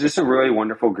 It's just a really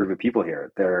wonderful group of people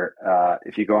here.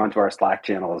 If you go onto our Slack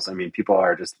channels, I mean, people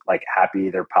are just like happy,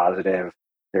 they're positive,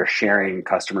 they're sharing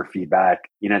customer feedback.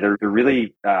 They're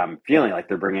really feeling like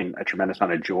they're bringing a tremendous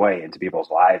amount of joy into people's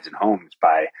lives and homes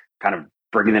by kind of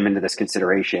bringing them into this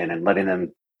consideration and letting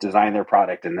them design their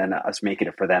product and then us making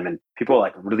it for them. And people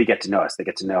like really get to know us. They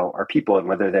get to know our people, and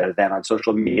whether they're then on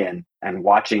social media and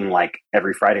watching, like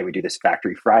every Friday, we do this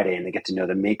Factory Friday, and they get to know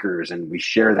the makers and we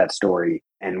share that story.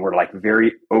 And we're like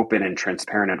very open and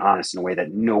transparent and honest in a way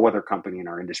that no other company in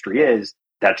our industry is.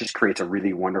 That just creates a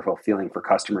really wonderful feeling for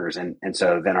customers. And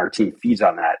so then our team feeds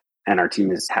on that, and our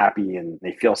team is happy and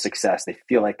they feel success. They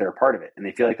feel like they're a part of it, and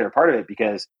they feel like they're a part of it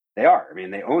because they are. I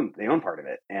mean, they own part of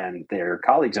it, and their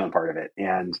colleagues own part of it,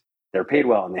 and they're paid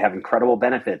well, and they have incredible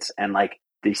benefits, and like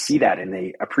they see that and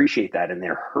they appreciate that, and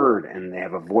they're heard and they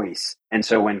have a voice. And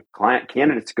so when client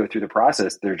candidates go through the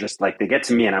process, they're just like, they get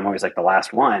to me and I'm always like the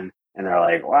last one, and they're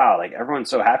like, wow, like everyone's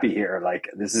so happy here. Like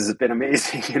this has been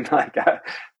amazing. And like,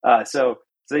 so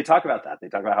they talk about that. They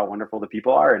talk about how wonderful the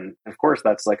people are. And of course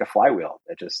that's like a flywheel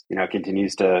that just,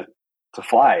 continues to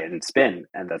fly and spin.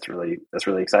 And that's really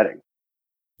exciting.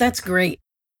 That's great.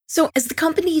 So as the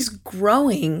company's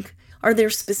growing, are there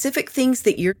specific things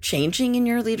that you're changing in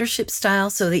your leadership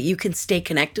style so that you can stay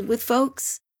connected with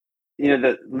folks?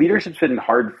 The leadership's been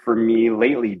hard for me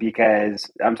lately because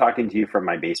I'm talking to you from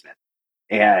my basement.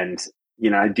 And,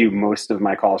 I do most of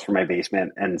my calls from my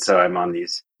basement. And so I'm on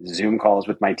these Zoom calls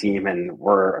with my team, and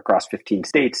we're across 15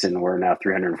 states, and we're now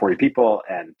 340 people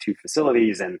and 2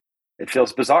 facilities. And it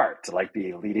feels bizarre to like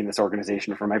be leading this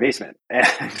organization from my basement.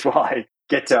 And while I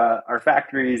get to our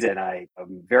factories and I'm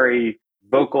very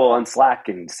vocal on Slack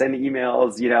and send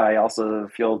emails, I also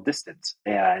feel distance,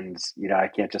 and, I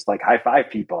can't just like high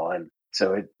five people. And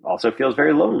so it also feels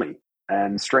very lonely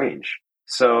and strange.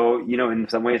 So, in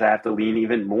some ways I have to lean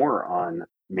even more on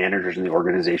managers in the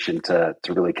organization to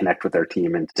really connect with their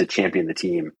team and to champion the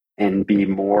team and be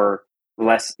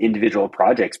less individual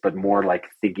projects, but more like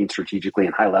thinking strategically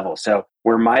and high level. So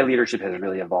where my leadership has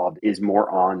really evolved is more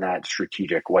on that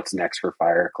strategic, what's next for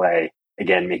FireClay.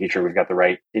 Again, making sure we've got the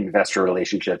right investor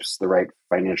relationships, the right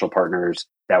financial partners,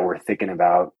 that we're thinking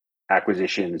about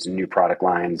acquisitions, new product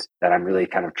lines, that I'm really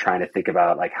kind of trying to think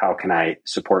about, like, how can I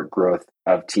support growth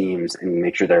of teams and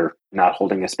make sure they're not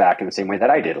holding us back in the same way that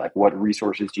I did? Like, what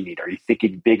resources do you need? Are you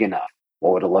thinking big enough?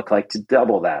 What would it look like to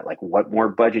double that? Like, what more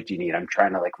budget do you need? I'm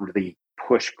trying to like really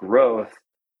push growth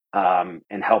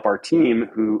and help our team,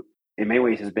 who in many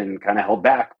ways has been kind of held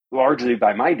back largely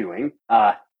by my doing,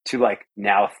 to like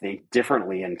now think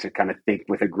differently and to kind of think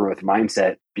with a growth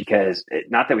mindset, because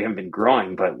not that we haven't been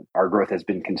growing, but our growth has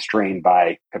been constrained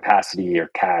by capacity or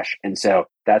cash. And so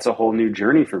that's a whole new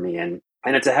journey for me. And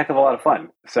it's a heck of a lot of fun.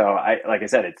 So like I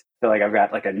said, it's feel like I've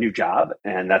got like a new job,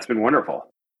 and that's been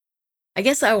wonderful. I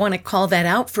guess I want to call that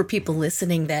out for people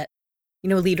listening that,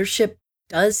 leadership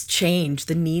does change.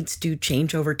 The needs do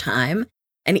change over time.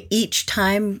 And each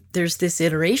time there's this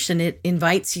iteration, it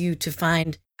invites you to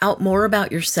find out more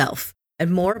about yourself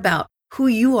and more about who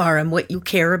you are and what you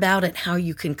care about and how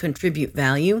you can contribute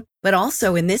value. But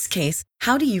also in this case,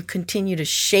 how do you continue to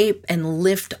shape and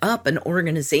lift up an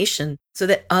organization so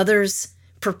that others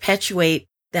perpetuate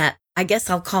that, I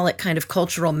guess I'll call it kind of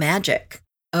cultural magic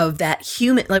of that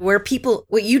human, like where people,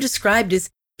 what you described is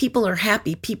people are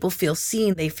happy, people feel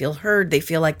seen, they feel heard, they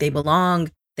feel like they belong,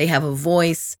 they have a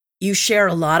voice. You share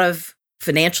a lot of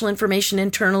financial information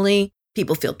internally,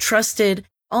 people feel trusted.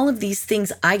 All of these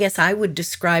things, I guess I would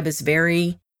describe as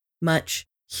very much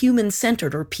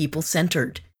human-centered or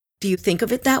people-centered. Do you think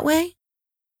of it that way?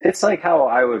 It's like how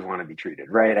I would want to be treated,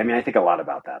 right? I mean, I think a lot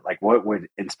about that. Like, what would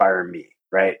inspire me,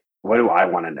 right? What do I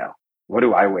want to know? What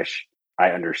do I wish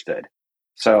I understood?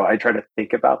 So I try to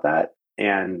think about that.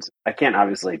 And I can't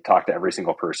obviously talk to every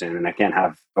single person, and I can't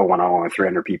have a one-on-one with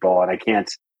 300 people, and I can't,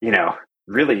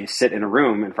 really sit in a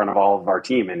room in front of all of our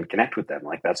team and connect with them.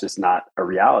 Like, that's just not a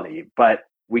reality. But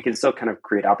we can still kind of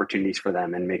create opportunities for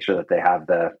them and make sure that they have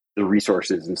the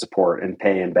resources and support and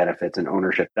pay and benefits and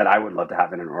ownership that I would love to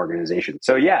have in an organization.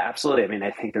 So yeah, absolutely. I mean,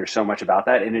 I think there's so much about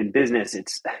that. And in business,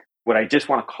 it's what I just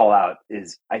want to call out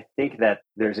is I think that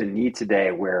there's a need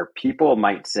today where people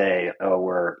might say, oh,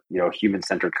 we're, a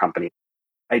human-centered company.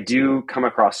 I do come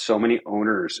across so many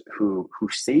owners who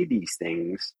say these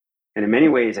things. And in many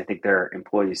ways, I think their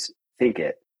employees think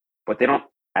it, but they don't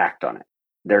act on it.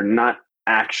 They're not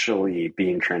actually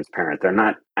being transparent. They're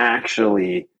not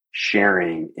actually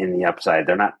sharing in the upside.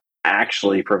 They're not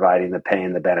actually providing the pay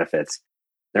and the benefits.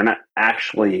 They're not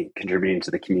actually contributing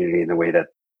to the community in the way that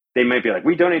they might be like,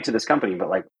 we donate to this company, but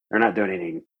like they're not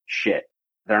donating shit.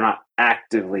 They're not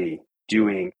actively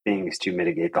doing things to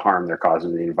mitigate the harm they're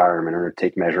causing to the environment, or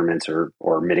take measurements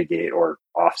or mitigate or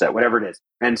offset, whatever it is.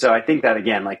 And so I think that,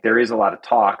 again, like, there is a lot of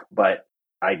talk, but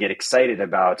I get excited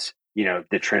about,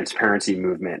 the transparency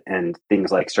movement and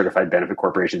things like certified benefit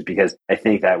corporations, because I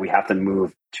think that we have to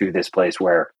move to this place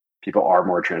where people are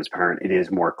more transparent. It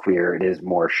is more clear. It is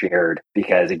more shared,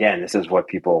 because, again, this is what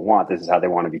people want. This is how they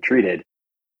want to be treated.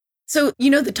 So,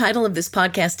 the title of this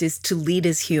podcast is To Lead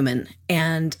as Human.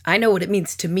 And I know what it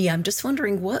means to me. I'm just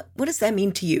wondering, what does that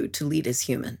mean to you, to lead as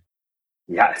human?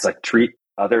 Yeah, it's like treat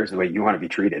others the way you want to be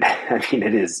treated. I mean,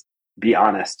 it is be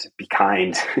honest, be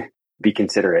kind, be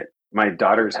considerate. My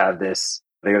daughters have this,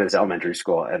 they go to this elementary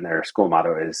school, and their school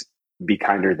motto is be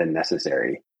kinder than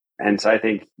necessary. And so I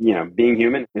think, being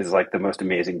human is like the most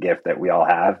amazing gift that we all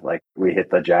have. Like, we hit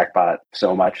the jackpot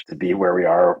so much to be where we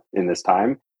are in this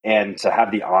time. And to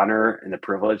have the honor and the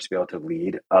privilege to be able to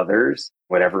lead others,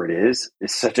 whatever it is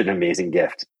such an amazing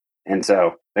gift. And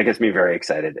so that gets me very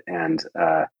excited. And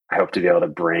I hope to be able to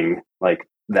bring like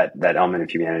that element of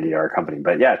humanity to our company.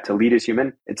 But yeah, To Lead as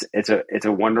Human, it's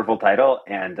a wonderful title.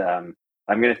 And I'm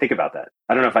going to think about that.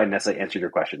 I don't know if I necessarily answered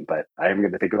your question, but I am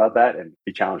going to think about that and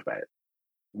be challenged by it.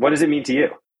 What does it mean to you?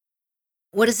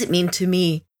 What does it mean to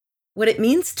me? What it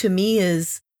means to me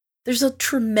is there's a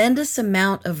tremendous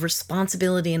amount of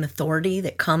responsibility and authority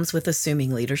that comes with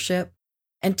assuming leadership.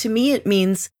 And to me, it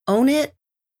means own it,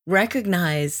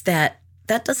 recognize that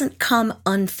doesn't come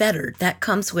unfettered. That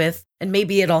comes with, and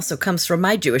maybe it also comes from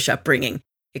my Jewish upbringing,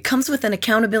 it comes with an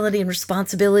accountability and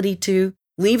responsibility to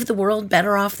leave the world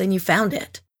better off than you found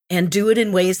it, and do it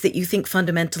in ways that you think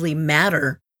fundamentally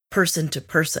matter person to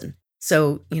person.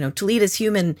 So, to lead as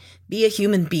human, be a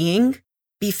human being,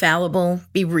 be fallible,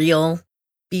 be real,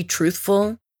 be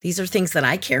truthful. These are things that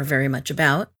I care very much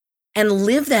about. And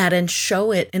live that and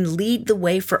show it and lead the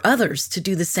way for others to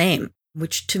do the same,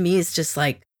 which to me is just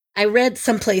like, I read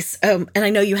someplace, and I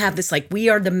know you have this, like, we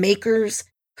are the makers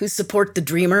who support the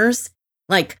dreamers.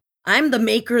 Like, I'm the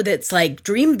maker that's like,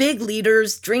 dream big,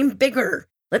 leaders, dream bigger.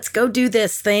 Let's go do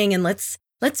this thing, and let's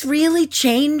really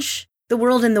change the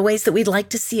world in the ways that we'd like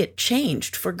to see it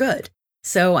changed for good.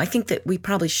 So I think that we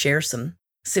probably share some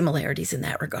similarities in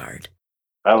that regard.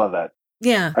 I love that.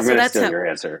 Yeah. I'm going to steal your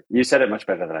answer. You said it much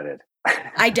better than I did.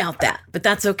 I doubt that, but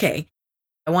that's okay.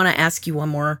 I want to ask you one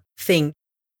more thing,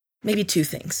 maybe two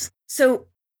things. So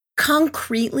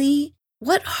concretely,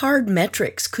 what hard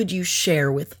metrics could you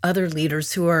share with other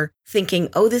leaders who are thinking,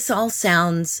 oh, this all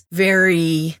sounds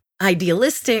very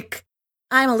idealistic.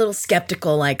 I'm a little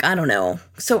skeptical, like, I don't know.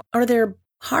 So are there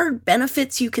hard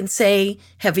benefits you can say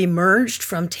have emerged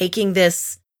from taking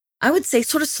this, I would say,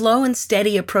 sort of slow and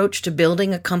steady approach to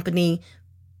building a company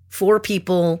for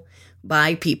people,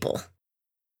 by people?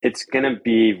 It's going to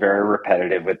be very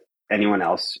repetitive with anyone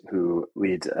else who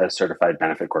leads a certified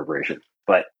benefit corporation.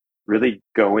 But really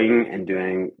going and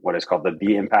doing what is called the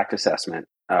B Impact Assessment,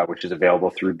 which is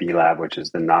available through B Lab, which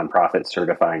is the nonprofit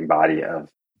certifying body of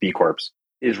B Corps,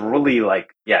 is really like,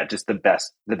 just the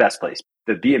best place.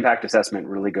 The B Impact Assessment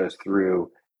really goes through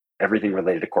everything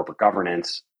related to corporate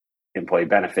governance, employee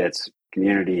benefits,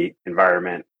 community,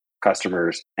 environment,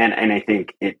 customers. And I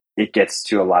think it gets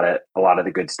to a lot of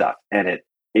the good stuff. And it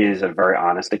is a very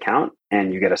honest account,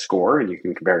 and you get a score, and you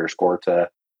can compare your score to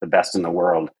the best in the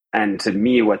world. And to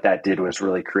me, what that did was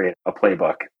really create a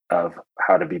playbook of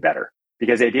how to be better.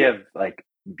 Because the idea of like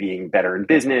being better in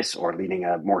business or leading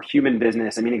a more human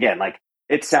business, I mean, again, like,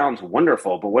 it sounds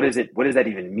wonderful, but what does that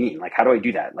even mean? Like, how do I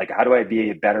do that? Like, how do I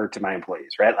be better to my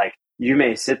employees, right? Like, you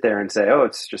may sit there and say, oh,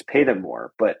 it's just pay them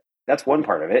more, but that's one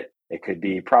part of it. It could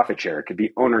be profit share. It could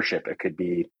be ownership. It could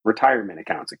be retirement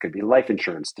accounts. It could be life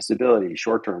insurance, disability,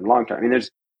 short-term, long-term. I mean,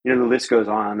 there's, the list goes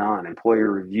on and on.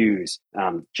 Employer reviews,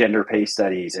 gender pay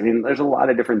studies. I mean, there's a lot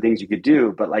of different things you could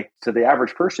do, but like, to the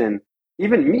average person,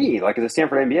 even me, like as a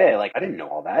Stanford MBA, like I didn't know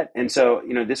all that. And so,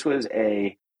 this was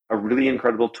a really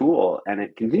incredible tool, and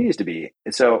it continues to be.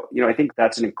 And so, I think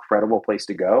that's an incredible place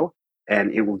to go,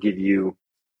 and it will give you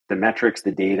the metrics,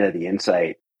 the data, the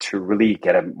insight to really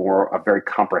get a very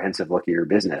comprehensive look at your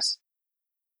business.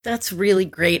 That's really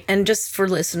great. And just for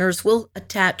listeners, we'll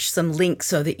attach some links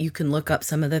so that you can look up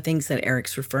some of the things that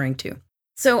Eric's referring to.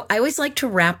 So I always like to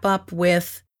wrap up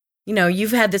with,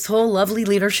 you've had this whole lovely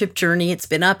leadership journey. It's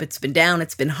been up, it's been down,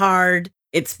 it's been hard,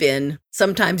 it's been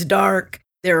sometimes dark.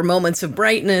 There are moments of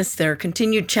brightness, there are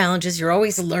continued challenges. You're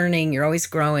always learning, you're always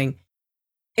growing.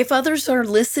 If others are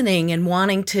listening and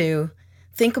wanting to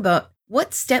think about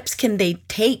what steps can they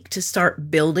take to start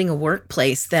building a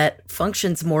workplace that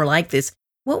functions more like this,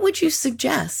 what would you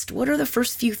suggest? What are the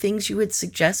first few things you would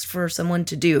suggest for someone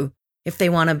to do if they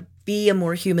want to be a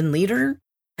more human leader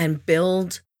and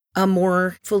build a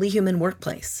more fully human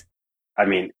workplace? I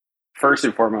mean, first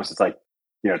and foremost, it's like,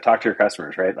 talk to your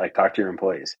customers, right? Like talk to your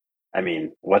employees. I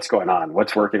mean, what's going on?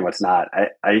 What's working? What's not?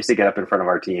 I used to get up in front of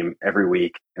our team every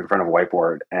week in front of a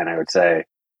whiteboard and I would say,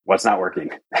 what's not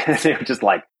working? They would just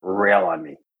like rail on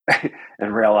me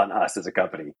and rail on us as a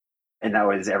company. And that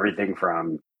was everything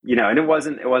from, and it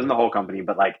wasn't the whole company,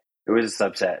 but like it was a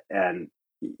subset. And,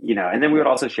 and then we would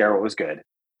also share what was good.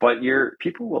 But your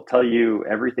people will tell you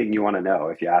everything you want to know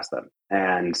if you ask them.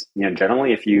 And,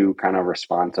 generally, if you kind of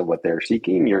respond to what they're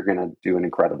seeking, you're going to do an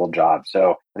incredible job.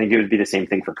 So I think it would be the same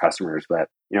thing for customers. But,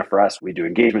 for us, we do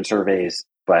engagement surveys.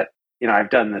 But, I've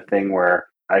done the thing where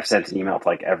I've sent an email to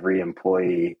like every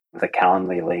employee with a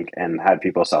Calendly link and had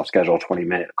people self-schedule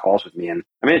 20-minute calls with me. And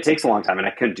I mean, it takes a long time and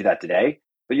I couldn't do that today,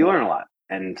 but you learn a lot.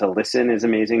 And to listen is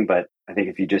amazing. But I think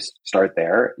if you just start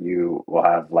there, you will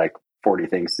have like 40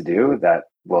 things to do that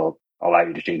will allow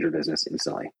you to change your business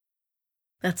instantly.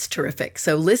 That's terrific.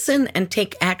 So listen and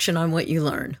take action on what you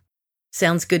learn.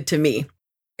 Sounds good to me.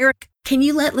 Eric, can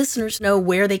you let listeners know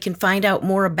where they can find out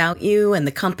more about you and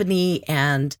the company?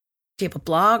 And do you have a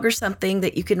blog or something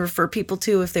that you can refer people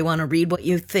to if they want to read what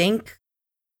you think?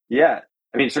 Yeah.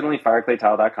 I mean, certainly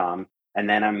fireclaytile.com. And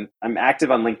then I'm active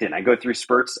on LinkedIn. I go through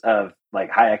spurts of like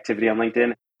high activity on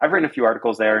LinkedIn. I've written a few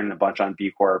articles there and a bunch on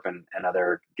B Corp and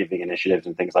other giving initiatives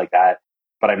and things like that.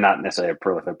 But I'm not necessarily a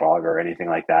prolific blogger or anything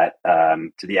like that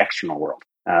to the external world.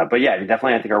 But yeah,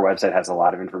 definitely, I think our website has a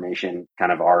lot of information,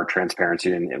 kind of our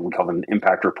transparency, and we call them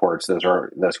impact reports. Those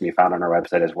can be found on our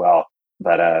website as well.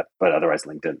 But otherwise,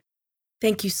 LinkedIn.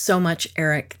 Thank you so much,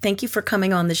 Eric. Thank you for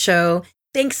coming on the show.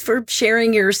 Thanks for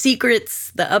sharing your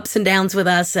secrets, the ups and downs with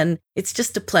us. And it's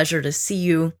just a pleasure to see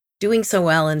you doing so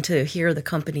well and to hear the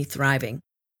company thriving.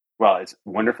 Well, it's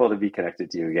wonderful to be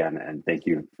connected to you again. And thank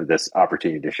you for this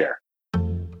opportunity to share.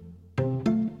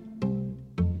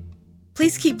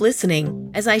 Please keep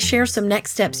listening as I share some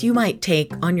next steps you might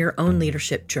take on your own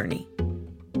leadership journey.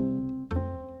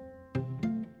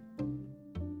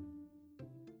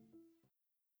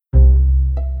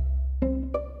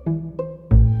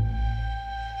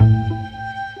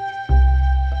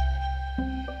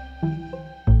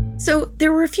 So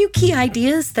there were a few key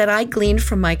ideas that I gleaned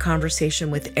from my conversation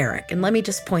with Eric, and let me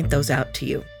just point those out to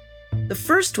you. The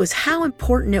first was how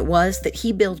important it was that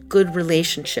he build good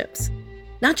relationships,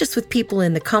 not just with people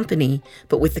in the company,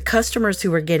 but with the customers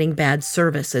who were getting bad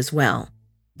service as well.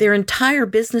 Their entire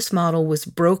business model was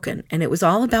broken, and it was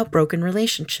all about broken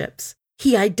relationships.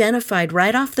 He identified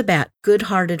right off the bat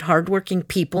good-hearted, hardworking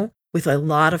people with a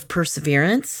lot of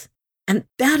perseverance, and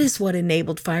that is what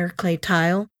enabled Fireclay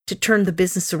Tile to turn the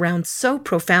business around so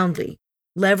profoundly,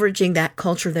 leveraging that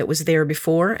culture that was there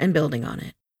before and building on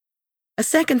it. A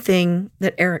second thing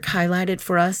that Eric highlighted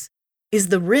for us is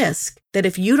the risk that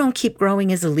if you don't keep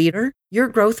growing as a leader, your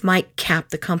growth might cap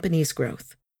the company's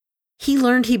growth. He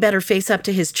learned he better face up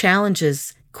to his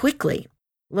challenges quickly,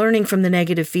 learning from the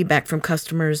negative feedback from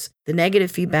customers, the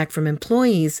negative feedback from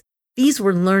employees. These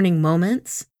were learning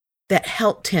moments that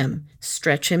helped him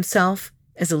stretch himself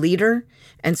as a leader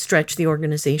and stretch the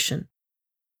organization.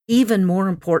 Even more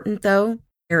important, though,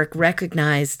 Eric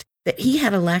recognized that he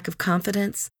had a lack of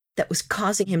confidence that was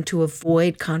causing him to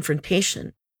avoid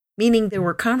confrontation, meaning there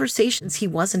were conversations he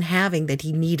wasn't having that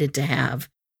he needed to have.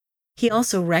 He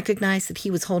also recognized that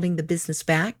he was holding the business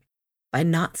back by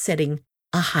not setting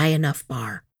a high enough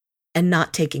bar and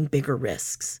not taking bigger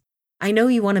risks. I know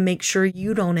you want to make sure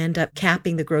you don't end up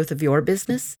capping the growth of your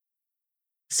business.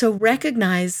 So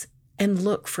recognize and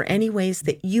look for any ways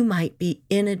that you might be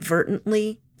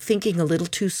inadvertently thinking a little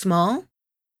too small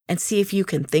and see if you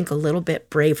can think a little bit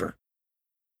braver.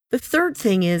 The third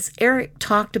thing is Eric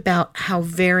talked about how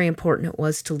very important it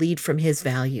was to lead from his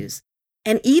values.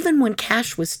 And even when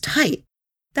cash was tight,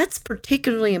 that's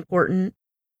particularly important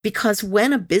because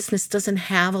when a business doesn't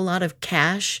have a lot of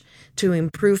cash to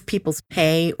improve people's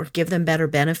pay or give them better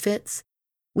benefits,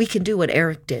 we can do what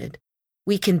Eric did.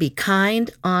 We can be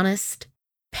kind, honest,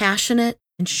 passionate,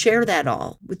 and share that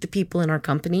all with the people in our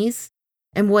companies.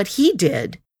 And what he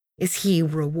did is he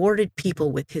rewarded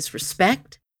people with his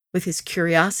respect, with his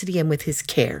curiosity, and with his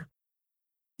care.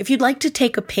 If you'd like to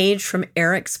take a page from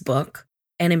Eric's book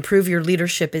and improve your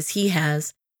leadership as he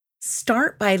has,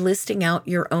 start by listing out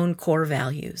your own core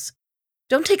values.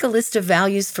 Don't take a list of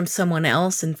values from someone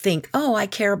else and think, oh, I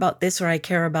care about this or I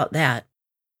care about that.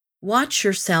 Watch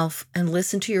yourself and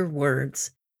listen to your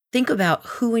words. Think about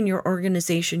who in your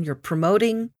organization you're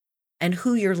promoting and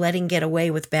who you're letting get away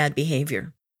with bad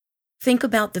behavior. Think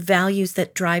about the values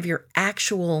that drive your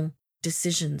actual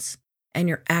decisions and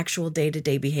your actual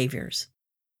day-to-day behaviors.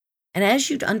 And as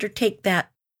you undertake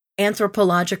that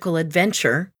anthropological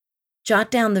adventure,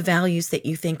 Jot down the values that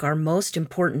you think are most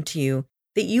important to you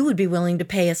that you would be willing to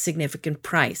pay a significant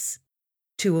price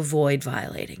to avoid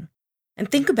violating. And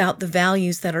think about the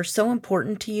values that are so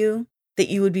important to you that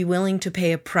you would be willing to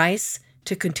pay a price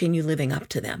to continue living up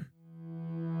to them.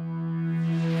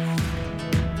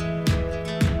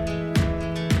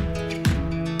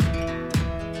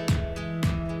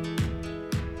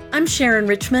 I'm Sharon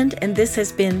Richmond, and this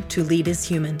has been To Lead is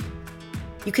Human.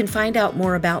 You can find out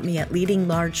more about me at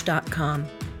leadinglarge.com.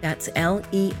 That's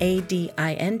LEADING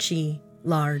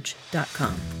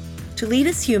large.com. To Lead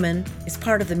is Human is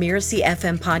part of the Miracy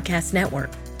FM podcast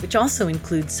network, which also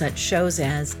includes such shows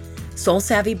as Soul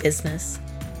Savvy Business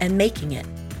and Making It.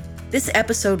 This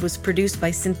episode was produced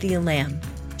by Cynthia Lamb.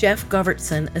 Jeff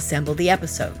Govertson assembled the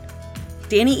episode.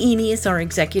 Danny Eny is our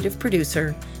executive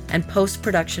producer, and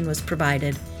post-production was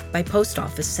provided by Post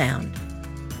Office Sound.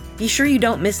 Be sure you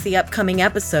don't miss the upcoming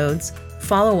episodes.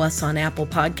 Follow us on Apple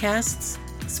Podcasts,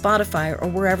 Spotify, or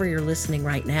wherever you're listening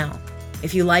right now.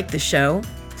 If you like the show,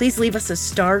 please leave us a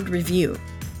starred review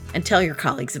and tell your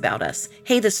colleagues about us.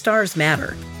 Hey, the stars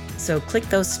matter, so click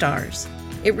those stars.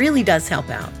 It really does help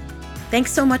out.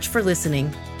 Thanks so much for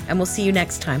listening, and we'll see you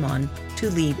next time on To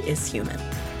Lead is Human.